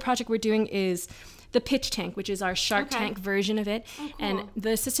the other project we're doing is the Pitch Tank, which is our Shark Tank version of it. Oh, cool. And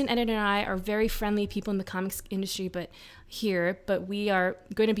the assistant editor and I are very friendly people in the comics industry, but we are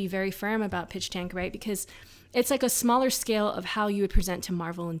going to be very firm about Pitch Tank, right? Because it's like a smaller scale of how you would present to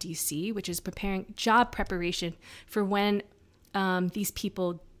Marvel and DC, which is job preparation for when these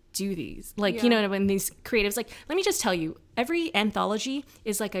people do these. Like, you know, when these creatives, like, let me just tell you, every anthology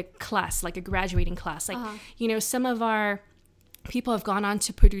is like a class, like a graduating class. Like, you know, some of our people have gone on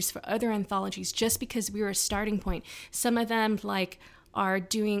to produce for other anthologies just because we were a starting point. Some of them, like, are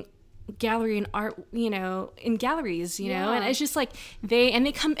doing gallery and art, you know, in galleries, you know, and it's just like they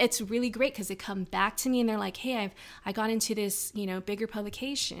come, it's really great because they come back to me and they're like, hey, I got into this, you know, bigger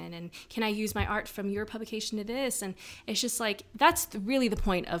publication, and can I use my art from your publication to this? And it's just like, that's really the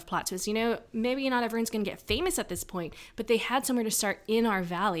point of Plot Twist, you know. Maybe not everyone's gonna get famous at this point, but they had somewhere to start in our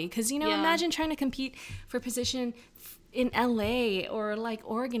valley, because, you know, imagine trying to compete for a position in LA or like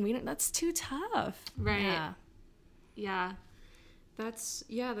Oregon. That's too tough, right?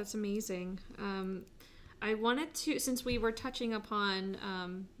 That's amazing. I wanted to, since we were touching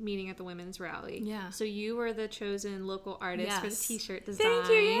upon meeting at the women's rally. Yeah. So you were the chosen local artist for the t-shirt design. Thank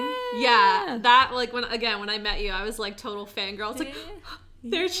you. Yeah. That, like, when I met you, I was like total fangirl. I was like,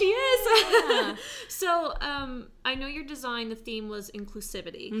 there she is. So I know your design, the theme was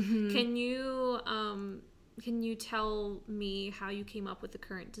inclusivity. Mm-hmm. Can you tell me how you came up with the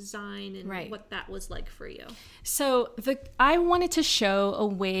current design and what that was like for you? So I wanted to show a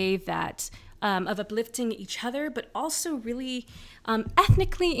way that of uplifting each other, but also really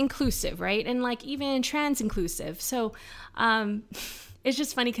ethnically inclusive, right? And like even trans inclusive. So it's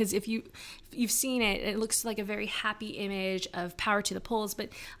just funny because if you've seen it, it looks like a very happy image of power to the polls. But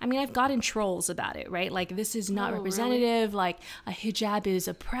I mean, I've gotten trolls about it, right? Like, this is not representative. Really? Like, a hijab is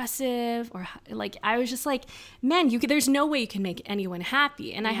oppressive, or like, I was just like, man, there's no way you can make anyone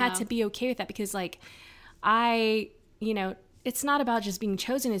happy. And I had to be okay with that because, like, you know, it's not about just being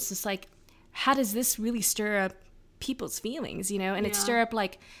chosen. It's just like, how does this really stir up people's feelings, you know, and it stirred up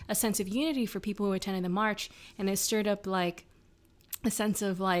like a sense of unity for people who attended the march, and it stirred up like a sense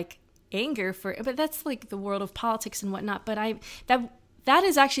of like anger but that's like the world of politics and whatnot. But that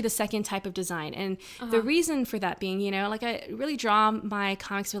is actually the second type of design, and the reason for that being, you know, like I really draw my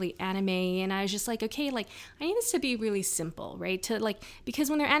comics really anime, and I was just like, okay, like I need this to be really simple, right? To like, because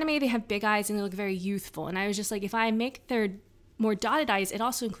when they're anime, they have big eyes and they look very youthful, and I was just like, if I make their more dotted eyes, it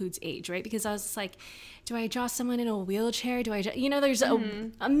also includes age, right? Because I was just like, do I draw someone in a wheelchair? You know, there's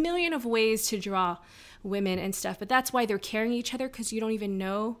a million of ways to draw women and stuff, but that's why they're carrying each other, because you don't even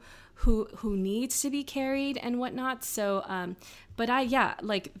know who needs to be carried and whatnot. So, but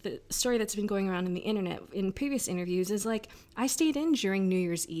like the story that's been going around in the internet in previous interviews is like, I stayed in during New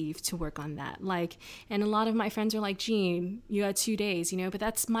Year's Eve to work on that. Like, and a lot of my friends are like, Jean, you had 2 days, you know, but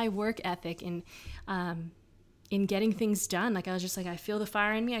that's my work ethic in getting things done. Like, I was just like, I feel the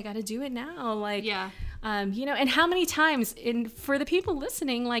fire in me. I got to do it now. Like, you know, and how many times for the people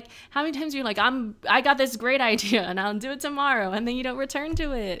listening, like how many times you're like, I got this great idea and I'll do it tomorrow. And then you don't return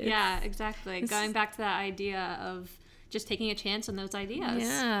to it. Yeah, exactly. Going back to that idea of just taking a chance on those ideas,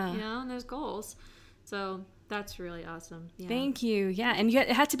 you know, and those goals. So that's really awesome. Yeah. Thank you. Yeah. And it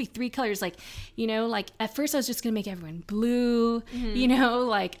had to be 3 colors. Like, you know, like at first I was just going to make everyone blue, you know,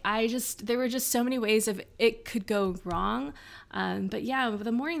 like there were just so many ways of it could go wrong. But yeah,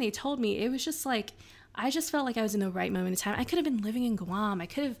 the morning they told me, it was just like, I just felt like I was in the right moment in time. I could have been living in Guam. I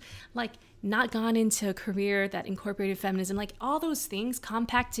could have like not gone into a career that incorporated feminism, like all those things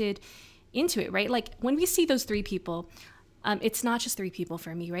compacted into it, right? Like when we see those 3 people, it's not just 3 people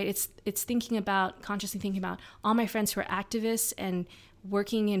for me, right? It's consciously thinking about all my friends who are activists and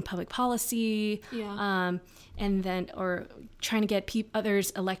working in public policy, and then, or trying to get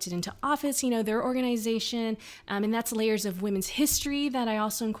others elected into office, you know, their organization. And that's layers of women's history that I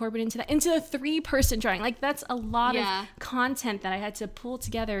also incorporate into a 3-person drawing. Like that's a lot of content that I had to pull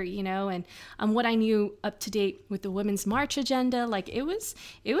together, you know, and what I knew up to date with the Women's March agenda. Like it was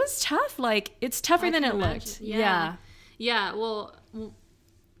tough. Like it's tougher than it looked. Yeah, well,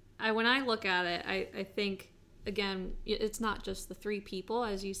 when I look at it, I think, again, it's not just the 3 people,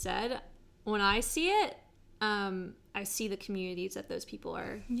 as you said. When I see it, I see the communities that those people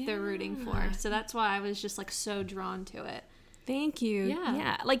they're rooting for. So that's why I was just like so drawn to it. Thank you.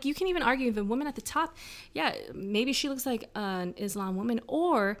 Yeah. Like you can even argue the woman at the top, maybe she looks like an Islam woman,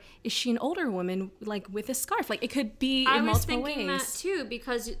 or is she an older woman like with a scarf? Like it could be in multiple ways. I was thinking that too,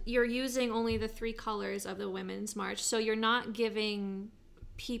 because you're using only the 3 colors of the Women's March, so you're not giving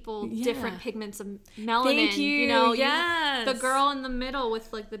people different pigments of melanin. Thank you. know, the girl in the middle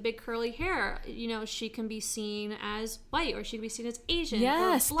with like the big curly hair, you know, she can be seen as white, or she can be seen as Asian,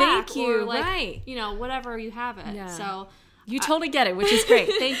 or black, thank you. Or like, right. you know, whatever you have it. So you totally get it, which is great.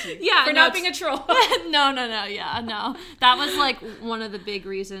 Thank you. For not being a troll. No. That was like one of the big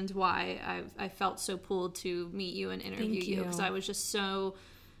reasons why I felt so pulled to meet you and interview you, because I was just so.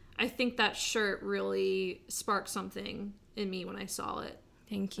 I think that shirt really sparked something in me when I saw it.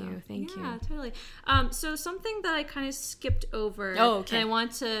 Thank you. Yeah, totally. So something that I kind of skipped over, and I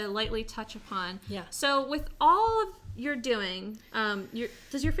want to lightly touch upon. Yeah. So with all of you're doing,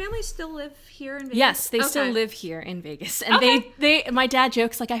 does your family still live here in Vegas? Yes, they still live here in Vegas, and they my dad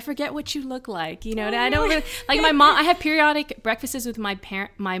jokes like, I forget what you look like, you know. And I don't really, like my mom. I have periodic breakfasts with my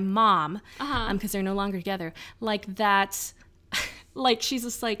mom, because they're no longer together. Like that's. Like she's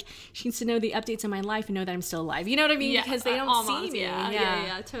just like, she needs to know the updates in my life and know that I'm still alive. You know what I mean? Because they don't see me.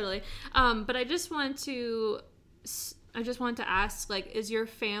 Yeah, totally. But I just want to ask, like, is your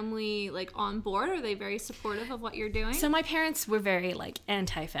family like on board? Are they very supportive of what you're doing? So my parents were very like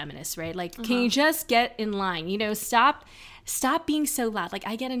anti-feminist, right? Like, can you just get in line? You know, stop being so loud. Like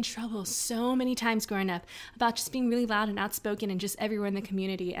I get in trouble so many times growing up about just being really loud and outspoken and just everywhere in the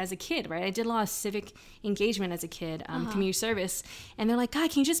community as a kid, right? I did a lot of civic engagement as a kid, community service, and they're like, God,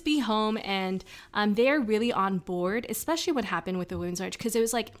 can you just be home? And they're really on board, especially what happened with the Women's March, because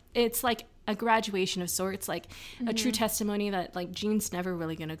it's like a graduation of sorts, like a true testimony that like Jean's never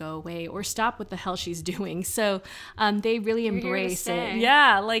really gonna go away or stop what the hell she's doing. So they really embrace it.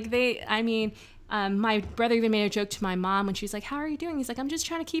 Yeah, like my brother even made a joke to my mom when she was like, how are you doing? He's like, I'm just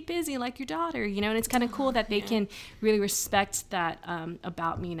trying to keep busy like your daughter, you know. And it's kind of cool that they can really respect that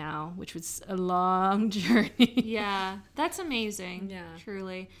about me now, which was a long journey. Yeah, that's amazing. Yeah,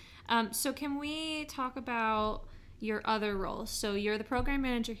 truly. So can we talk about your other roles? So you're the program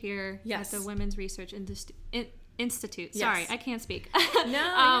manager here at the Women's Research Institute. Sorry, I can't speak.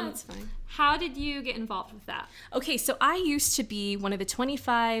 No, it's fine. How did you get involved with that? Okay, so I used to be one of the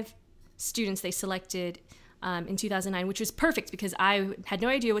 25 students they selected in 2009, which was perfect because I had no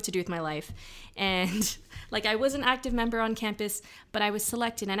idea what to do with my life. And like, I was an active member on campus, but I was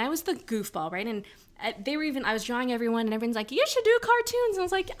selected, and I was the goofball, right? And I was drawing everyone, and everyone's like, you should do cartoons. And I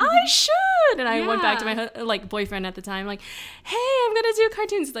was like, I should. And I went back to my boyfriend at the time, like, hey, I'm going to do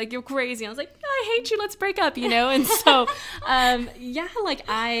cartoons. He's like, you're crazy. And I was like, I hate you. Let's break up, And so,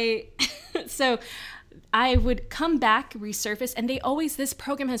 so I would come back, resurface, and this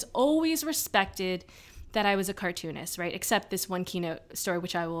program has always respected that I was a cartoonist, right? Except this one keynote story,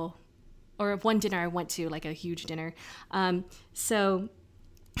 or one dinner I went to, like a huge dinner. So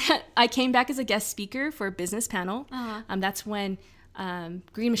I came back as a guest speaker for a business panel. That's when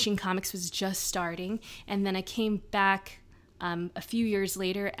Green Machine Comics was just starting. And then I came back a few years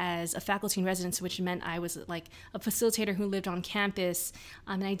later as a faculty in residence, which meant I was like a facilitator who lived on campus.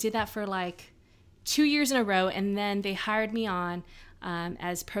 And I did that for like 2 years in a row. And then they hired me on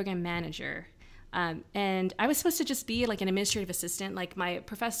as program manager. And I was supposed to just be like an administrative assistant. Like my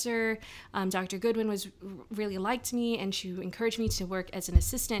professor, Dr. Goodwin, really liked me, and she encouraged me to work as an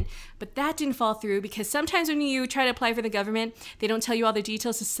assistant. But that didn't fall through because sometimes when you try to apply for the government, they don't tell you all the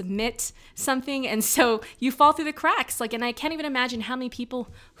details to submit something, and so you fall through the cracks. Like, and I can't even imagine how many people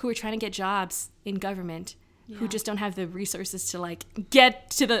who are trying to get jobs in government who just don't have the resources to like get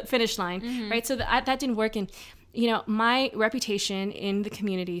to the finish line, right? So that didn't work, and my reputation in the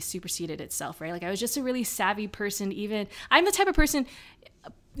community superseded itself, right? Like, I was just a really savvy person. Even I'm the type of person,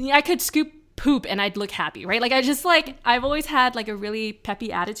 I could scoop poop and I'd look happy, right? Like, I've always had like a really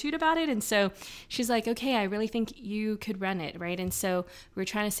peppy attitude about it. And so she's like, okay, I really think you could run it, right? And so we're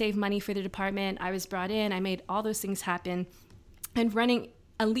trying to save money for the department. I was brought in, I made all those things happen, and running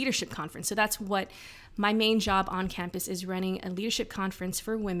a leadership conference. So that's what my main job on campus is, running a leadership conference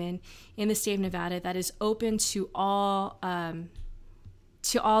for women in the state of Nevada that is open to all the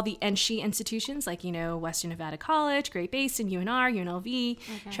NSHE institutions, like, Western Nevada College, Great Basin, UNR, UNLV,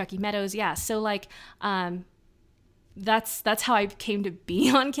 Truckee Meadows. Yeah. So like, that's how I came to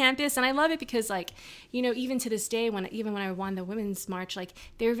be on campus. And I love it because like, even to this day, when I won the Women's March, like,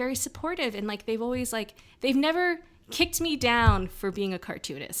 they were very supportive, and like, they've never kicked me down for being a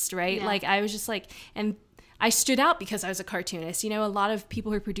cartoonist, right? Yeah. Like, I was just like, and I stood out because I was a cartoonist. A lot of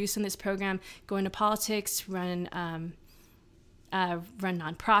people who are producing this program go into politics, run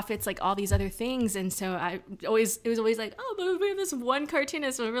nonprofits, like all these other things. And so it was always like, oh, we have this one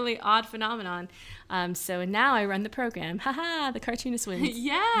cartoonist, a really odd phenomenon. So now I run the program. Haha, the cartoonist wins.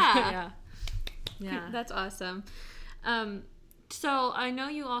 Yeah. That's awesome. So I know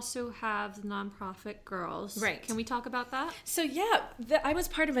you also have the nonprofit Girls. Right. Can we talk about that? So yeah, I was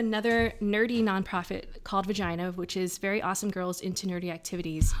part of another nerdy nonprofit called Vagina, which is very awesome girls into nerdy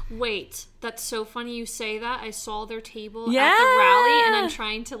activities. Wait, that's so funny you say that. I saw their table at the rally, and I'm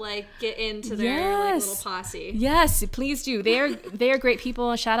trying to like get into their like little posse. Yes, please do. They are great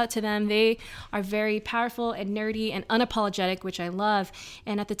people. Shout out to them. They are very powerful and nerdy and unapologetic, which I love.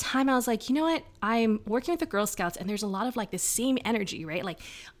 And at the time I was like, you know what? I'm working with the Girl Scouts, and there's a lot of like the same energy, right? Like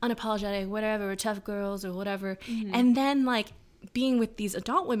unapologetic, whatever, we're tough girls or whatever. Mm-hmm. And then like being with these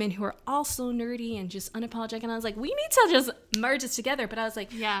adult women who are also nerdy and just unapologetic. And I was like, we need to just merge this together. But I was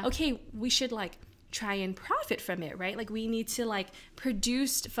like, okay, we should like try and profit from it, right? Like we need to like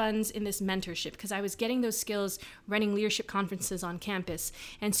produce funds in this mentorship, because I was getting those skills running leadership conferences on campus.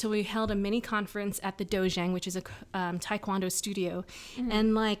 And so we held a mini conference at the Dojang, which is a Taekwondo studio. Mm-hmm.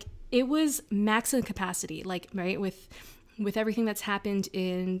 And like, it was maximum capacity, like, right, with everything that's happened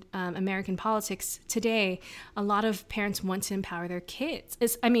in American politics today, a lot of parents want to empower their kids.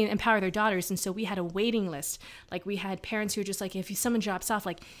 Empower their daughters. And so we had a waiting list. Like, we had parents who were just like, if someone drops off,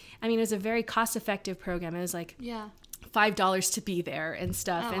 like, it was a very cost-effective program. It was like $5 to be there and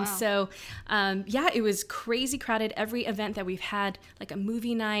stuff. Oh, and so, it was crazy crowded. Every event that we've had, like a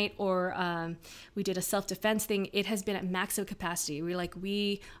movie night or we did a self-defense thing, it has been at maximum capacity.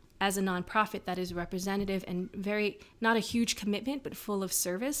 We as a nonprofit that is representative and very, not a huge commitment, but full of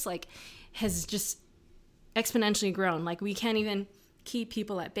service, like, has just exponentially grown. Like, we can't even keep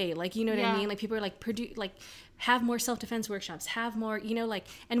people at bay. Like, you know what I mean? Like, people are like, have more self-defense workshops, have more,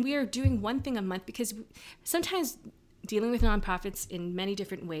 and we are doing one thing a month, because sometimes dealing with nonprofits in many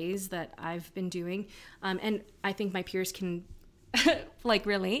different ways that I've been doing, and I think my peers can like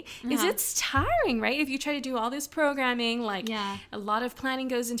relate, is it's tiring, right? If you try to do all this programming, like a lot of planning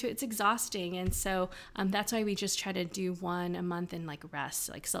goes into it, it's exhausting. And so that's why we just try to do one a month and like rest.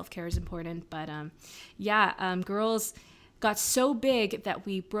 Like, self-care is important. But Girls got so big that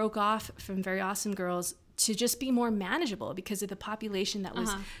we broke off from Very Awesome Girls to just be more manageable because of the population that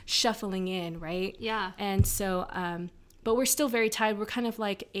was shuffling in, right? Yeah. And so but we're still very tied. We're kind of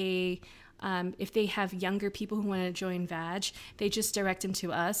like if they have younger people who want to join VAG, they just direct them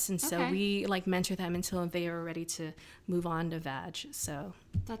to us. And so we like mentor them until they are ready to move on to VAG. So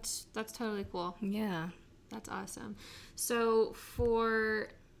that's totally cool. Yeah. That's awesome. So for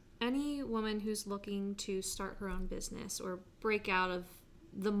any woman who's looking to start her own business or break out of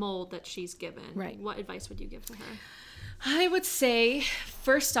the mold that she's given, what advice would you give to her? I would say,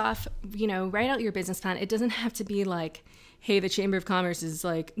 first off, write out your business plan. It doesn't have to be like, hey, the Chamber of Commerce is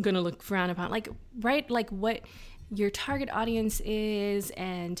like going to look frown upon. Like, write like what your target audience is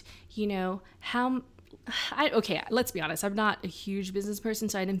and, let's be honest. I'm not a huge business person,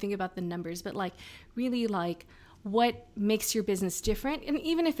 so I didn't think about the numbers, but like really like what makes your business different. And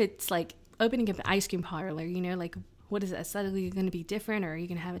even if it's like opening up an ice cream parlor, like what is aesthetically going to be different, or are you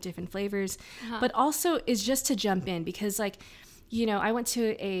going to have different flavors? But also is just to jump in because like, I went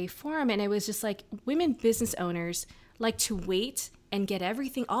to a forum and it was just like women business owners like to wait and get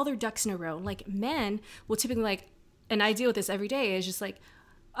everything, all their ducks in a row. Like men will typically like, and I deal with this every day, is just like,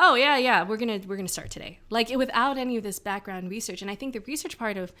 oh yeah, we're gonna start today, like without any of this background research. And I think the research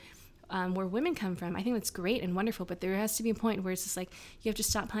part of where women come from, I think that's great and wonderful, but there has to be a point where it's just like you have to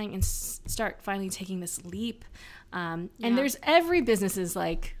stop playing and start finally taking this leap. And there's every business is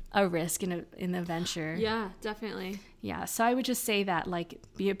like a risk in the venture. Yeah, definitely. Yeah, so I would just say that like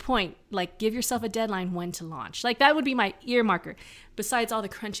be a point, like give yourself a deadline when to launch. Like that would be my ear marker. Besides all the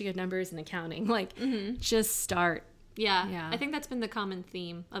crunching of numbers and accounting, like just start. Yeah, I think that's been the common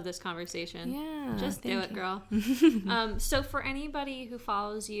theme of this conversation. Yeah, just do it, girl. So for anybody who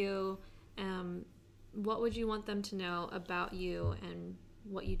follows you, what would you want them to know about you and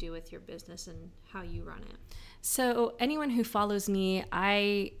what you do with your business and how you run it? So anyone who follows me,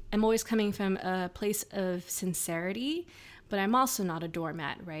 I am always coming from a place of sincerity, but I'm also not a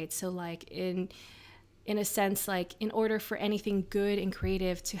doormat, right? So like in a sense, like in order for anything good and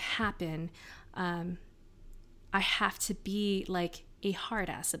creative to happen, I have to be like a hard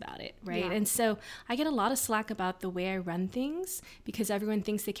ass about it, right? Yeah. And so I get a lot of slack about the way I run things because everyone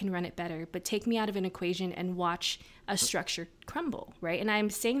thinks they can run it better, but take me out of an equation and watch a structure crumble, right? And I'm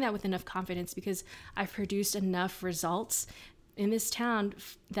saying that with enough confidence because I've produced enough results in this town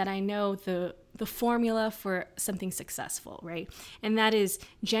that I know the formula for something successful, right? And that is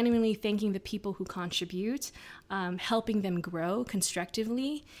genuinely thanking the people who contribute, helping them grow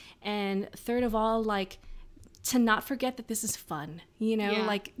constructively, and third of all, like, to not forget that this is fun,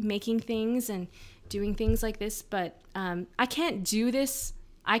 like making things and doing things like this. But I can't do this.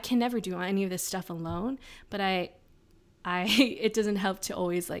 I can never do any of this stuff alone. But it doesn't help to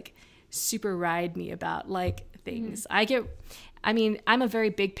always like super ride me about like things. I'm a very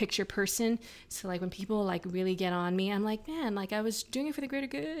big picture person. So like when people like really get on me, I'm like, man, like I was doing it for the greater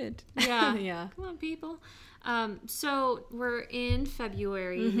good. Yeah. Yeah. Come on, people. So we're in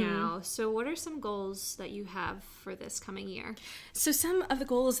February now. So what are some goals that you have for this coming year? So some of the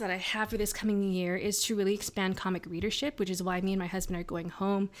goals that I have for this coming year is to really expand comic readership, which is why me and my husband are going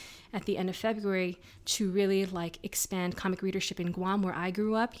home at the end of February to really like expand comic readership in Guam, where I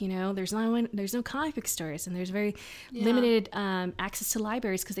grew up. There's no comic book stores, and there's very limited access to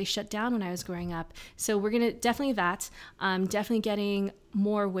libraries because they shut down when I was growing up. So we're gonna definitely getting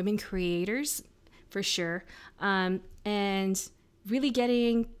more women creators, for sure, and really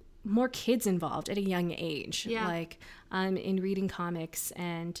getting more kids involved at a young age, like in reading comics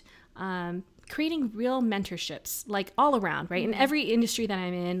and creating real mentorships, like all around, right? In every industry that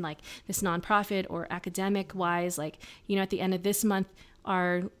I'm in, like this nonprofit or academic wise, like, at the end of this month,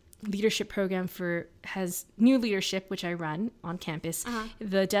 our leadership program has new leadership, which I run on campus.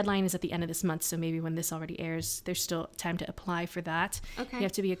 The deadline is at the end of this month, so maybe when this already airs, there's still time to apply for that. Okay. You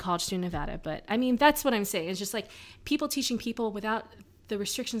have to be a college student in Nevada, but I mean, that's what I'm saying. It's just like people teaching people without the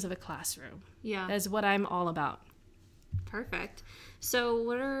restrictions of a classroom. Yeah. That's what I'm all about. Perfect. So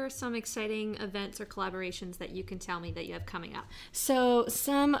what are some exciting events or collaborations that you can tell me that you have coming up? So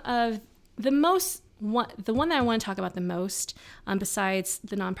some of the one that I want to talk about the most, besides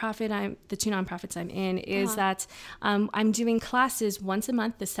the two nonprofits I'm in, is that I'm doing classes once a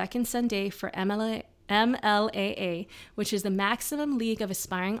month, the second Sunday for MLAA, which is the Maximum League of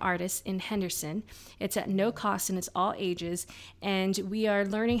Aspiring Artists in Henderson. It's at no cost and it's all ages, and we are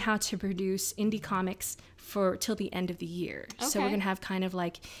learning how to produce indie comics till the end of the year. Okay. So we're gonna have kind of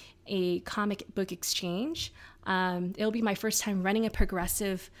like a comic book exchange. It'll be my first time running a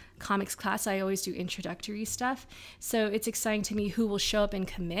progressive comics class. I always do introductory stuff. So it's exciting to me who will show up and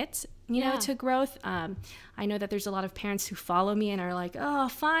commit, to growth. I know that there's a lot of parents who follow me and are like, oh,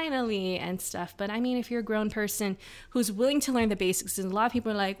 finally, and stuff. But I mean, if you're a grown person who's willing to learn the basics, and a lot of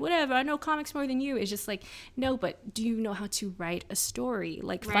people are like, whatever, I know comics more than you. It's just like, no, but do you know how to write a story?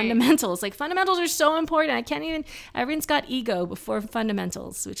 Like fundamentals. Like fundamentals are so important. Everyone's got ego before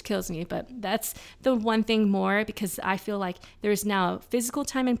fundamentals, which kills me. But that's the one thing more, because I feel like there's now physical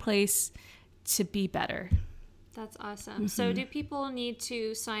time and place to be better. That's awesome. So do people need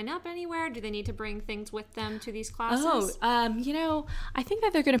to sign up anywhere? Do they need to bring things with them to these classes? I think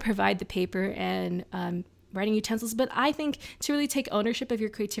that they're going to provide the paper and writing utensils, but I think to really take ownership of your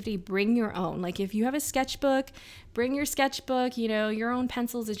creativity, bring your own. Like if you have a sketchbook, bring your sketchbook, your own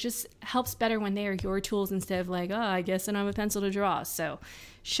pencils. It just helps better when they are your tools instead of like, oh, I guess I don't have a pencil to draw. So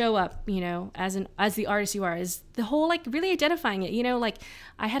show up, as the artist you are, is the whole like really identifying it. Like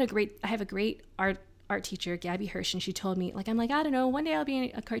I have a great art teacher, Gabby Hirsch, and she told me, like, I'm like, I don't know, one day I'll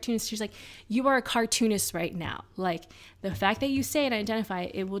be a cartoonist. She's like, you are a cartoonist right now. Like the fact that you say it and identify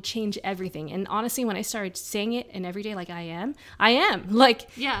it, it will change everything. And honestly, when I started saying it and every day, like I am like,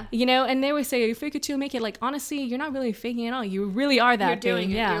 yeah, and they would say, you fake it till you make it. Like, honestly, you're not really faking it at all. You really are that. You're doing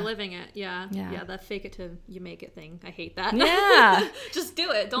thing. it. Yeah. You're living it. Yeah. That fake it till you make it thing. I hate that. Yeah. Just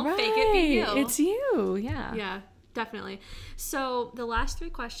do it. Don't fake it. Be you. It's you. Yeah. Yeah. Definitely. So the last 3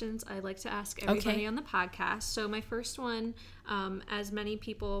 questions I like to ask everybody on the podcast. So my first one, as many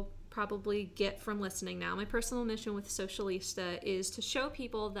people probably get from listening now, my personal mission with Socialista is to show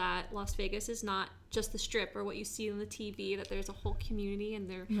people that Las Vegas is not just the Strip or what you see on the TV, that there's a whole community and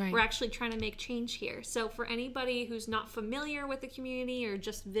we're actually trying to make change here. So for anybody who's not familiar with the community or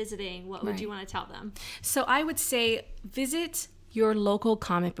just visiting, what would you want to tell them? So I would say visit your local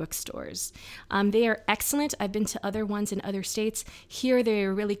comic book stores. They are excellent. I've been to other ones in other states. Here they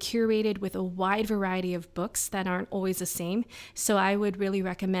are really curated with a wide variety of books that aren't always the same. So I would really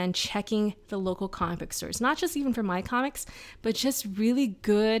recommend checking the local comic book stores, not just even for my comics, but just really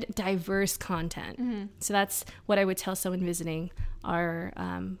good, diverse content. Mm-hmm. So that's what I would tell someone visiting our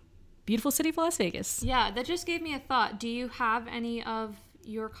beautiful city of Las Vegas. Yeah, that just gave me a thought. Do you have any of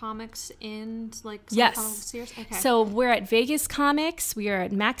your comics in like some yes comic series? Okay. So we're at Vegas Comics. We are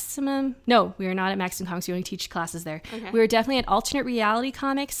at Maximum. No, we are not at Maximum Comics. We only teach classes there. Okay. We're definitely at Alternate Reality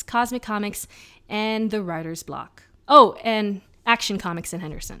Comics, Cosmic Comics, and the Writer's Block. Oh, and Action Comics in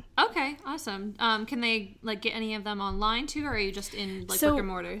Henderson. Okay, awesome. Can they like get any of them online too, or are you just in like brick and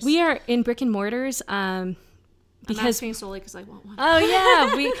mortars? We are in brick and mortars. Because I'm asking solely because I want one. Oh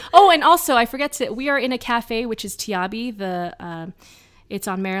yeah. And also I forget we are in a cafe, which is Tiabi. It's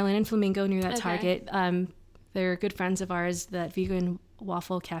on Maryland and Flamingo near that Target. They're good friends of ours, that Vegan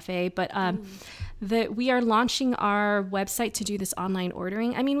Waffle Cafe. But we are launching our website to do this online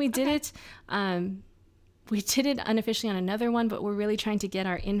ordering. I mean, we did it. We did it unofficially on another one, but we're really trying to get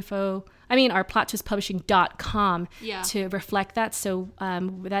our PlotTwistPublishing.com to reflect that. So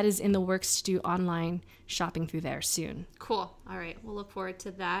that is in the works to do online shopping through there soon. Cool. All right. We'll look forward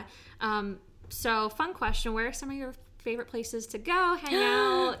to that. So fun question. Where are some of your favorite places to go, hang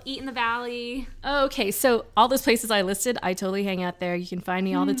out, eat in the valley? Okay, so all those places I listed, I totally hang out there. You can find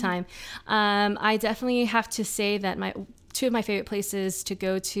me all the time. I definitely have to say that two of my favorite places to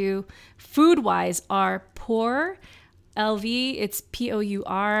go to food-wise are Pour LV. It's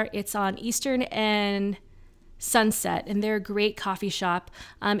P-O-U-R. It's on Eastern and Sunset, and they're a great coffee shop.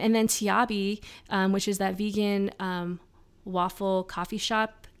 And then Tiabi, which is that vegan waffle coffee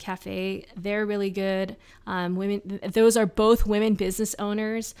shop, cafe. They're really good. Those are both women business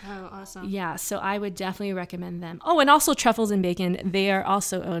owners. Oh, awesome. Yeah, so I would definitely recommend them. Oh, and also Truffles and Bacon. They are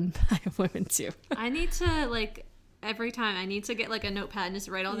also owned by women too. I need to every time I need to get like a notepad and just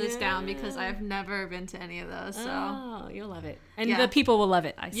write all this down, because I've never been to any of those. So you'll love it. And the people will love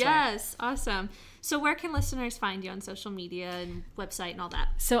it, I swear. Yes, awesome. So where can listeners find you on social media and website and all that?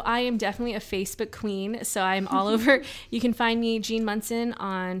 So I am definitely a Facebook queen. So I'm all over. You can find me, Jean Munson,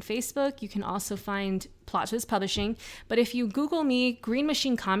 on Facebook. You can also find Plot Twist Publishing. But if you Google me, Green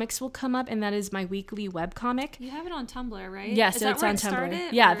Machine Comics will come up, and that is my weekly webcomic. You have it on Tumblr, right? Yes, so it's on Tumblr.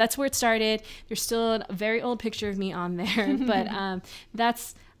 Yeah, that's where it started. There's still a very old picture of me on there. But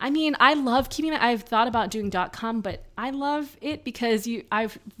I love keeping it. I've thought about doing .com, but I love it because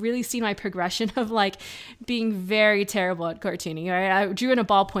I've really seen my progression of like being very terrible at cartooning. Right? I drew in a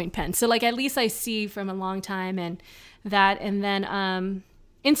ballpoint pen. So like at least I see from a long time and that. And then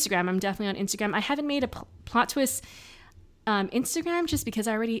Instagram, I'm definitely on Instagram. I haven't made a Plot Twist Instagram just because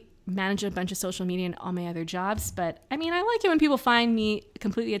I already manage a bunch of social media and all my other jobs. But I mean, I like it when people find me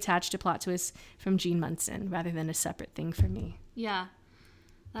completely attached to Plot Twist from Jean Munson rather than a separate thing for me. Yeah.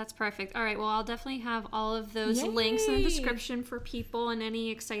 That's perfect. All right. Well, I'll definitely have all of those links in the description for people and any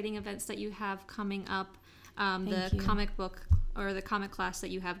exciting events that you have coming up. The comic book or the comic class that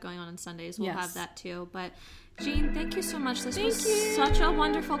you have going on Sundays. We'll have that too. But Jean, thank you so much. This was such a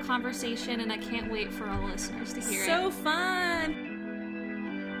wonderful conversation, and I can't wait for all the listeners to hear it. So fun.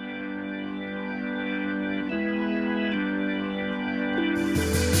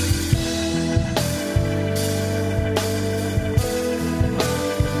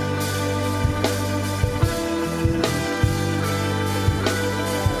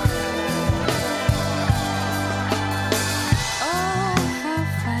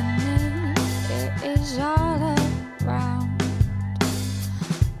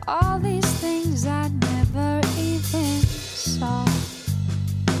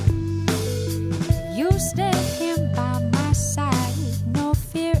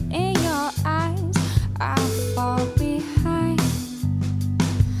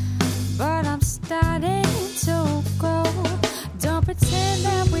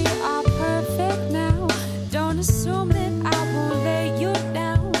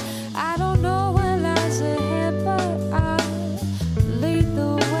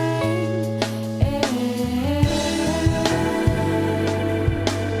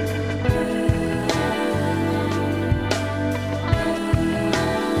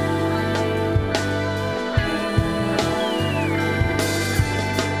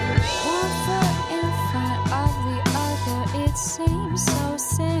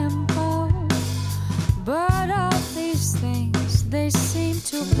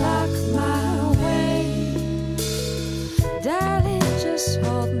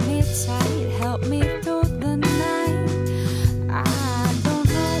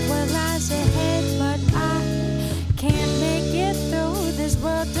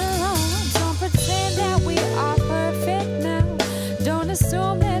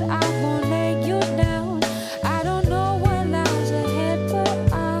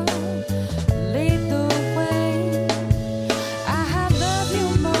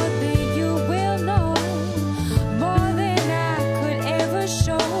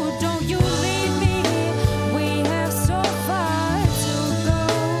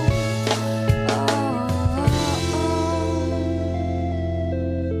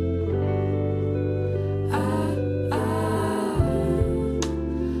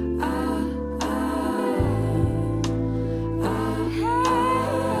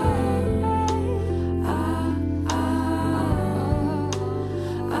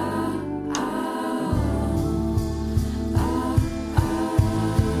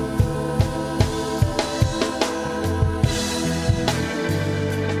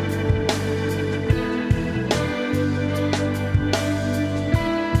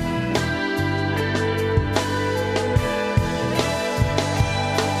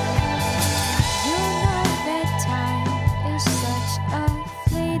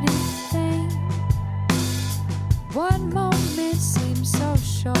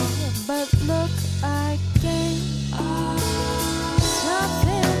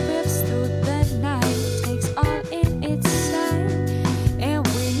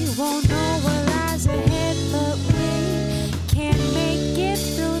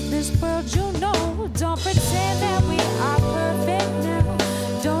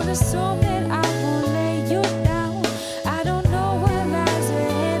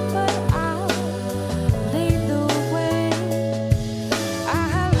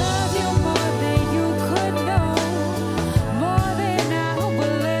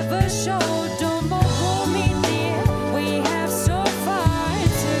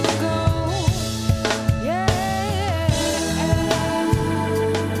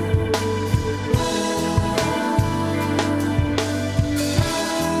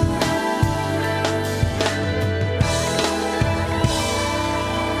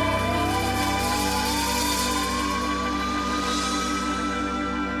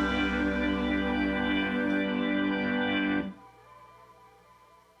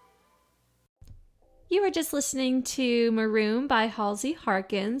 You were just listening to Maroon by Halsey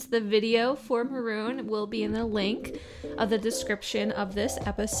Harkins. The video for Maroon will be in the link of the description of this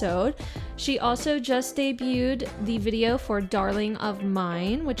episode. She also just debuted the video for Darling of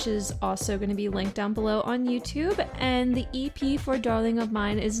Mine, which is also going to be linked down below on YouTube. And the EP for Darling of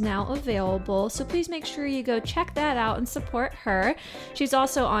Mine is now available, so please make sure you go check that out and support her. She's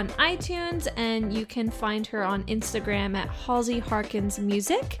also on iTunes, and you can find her on Instagram at Halsey Harkins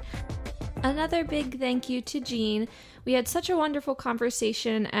Music. Another big thank you to Jean. We had such a wonderful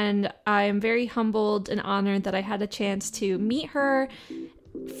conversation, and I am very humbled and honored that I had a chance to meet her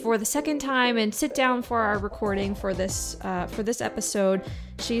for the second time and sit down for our recording for this episode.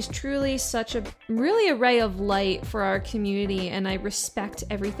 She's truly such a ray of light for our community, and I respect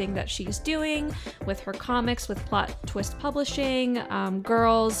everything that she's doing with her comics, with Plot Twist Publishing.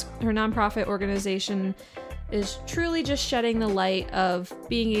 Girls, her nonprofit organization, is truly just shedding the light of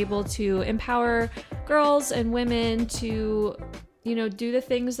being able to empower girls and women to, do the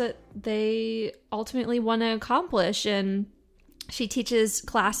things that they ultimately want to accomplish. And she teaches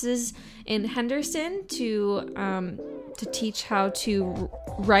classes in Henderson to teach how to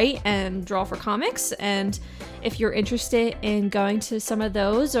write and draw for comics. And if you're interested in going to some of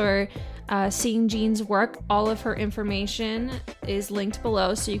those or seeing Jean's work, all of her information is linked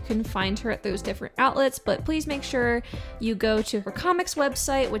below, so you can find her at those different outlets. But please make sure you go to her comics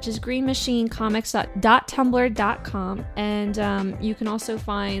website, which is greenmachinecomics.tumblr.com, and you can also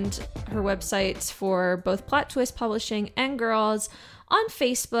find her websites for both Plot Twist Publishing and Girls on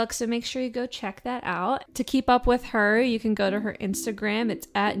Facebook, so make sure you go check that out. To keep up with her, you can go to her Instagram. It's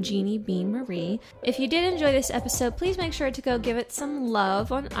at Jeannie Bean Marie. If you did enjoy this episode, please make sure to go give it some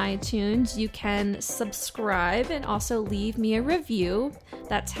love on iTunes. You can subscribe and also leave me a review.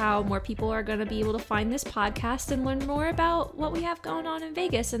 That's how more people are going to be able to find this podcast and learn more about what we have going on in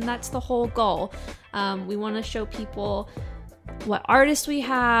Vegas, and that's the whole goal. We want to show people what artists we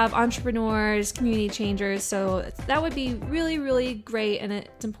have, entrepreneurs, community changers. So that would be really, really great. And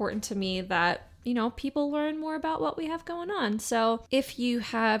it's important to me that, people learn more about what we have going on. So if you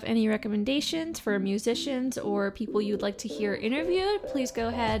have any recommendations for musicians or people you'd like to hear interviewed, please go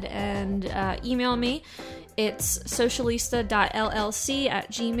ahead and email me. It's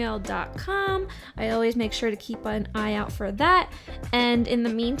socialista.llc@gmail.com. I always make sure to keep an eye out for that. And in the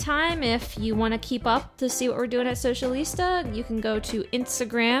meantime, if you want to keep up to see what we're doing at Socialista, you can go to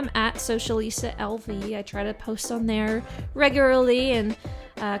Instagram at SocialistaLV. I try to post on there regularly and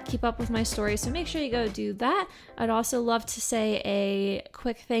keep up with my stories, so make sure you go do that. I'd also love to say a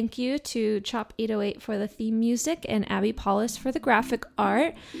quick thank you to Chop 808 for the theme music and Abby Paulus for the graphic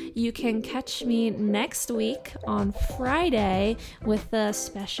art. You can catch me next week on Friday with a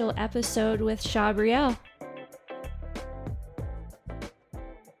special episode with Shabrielle.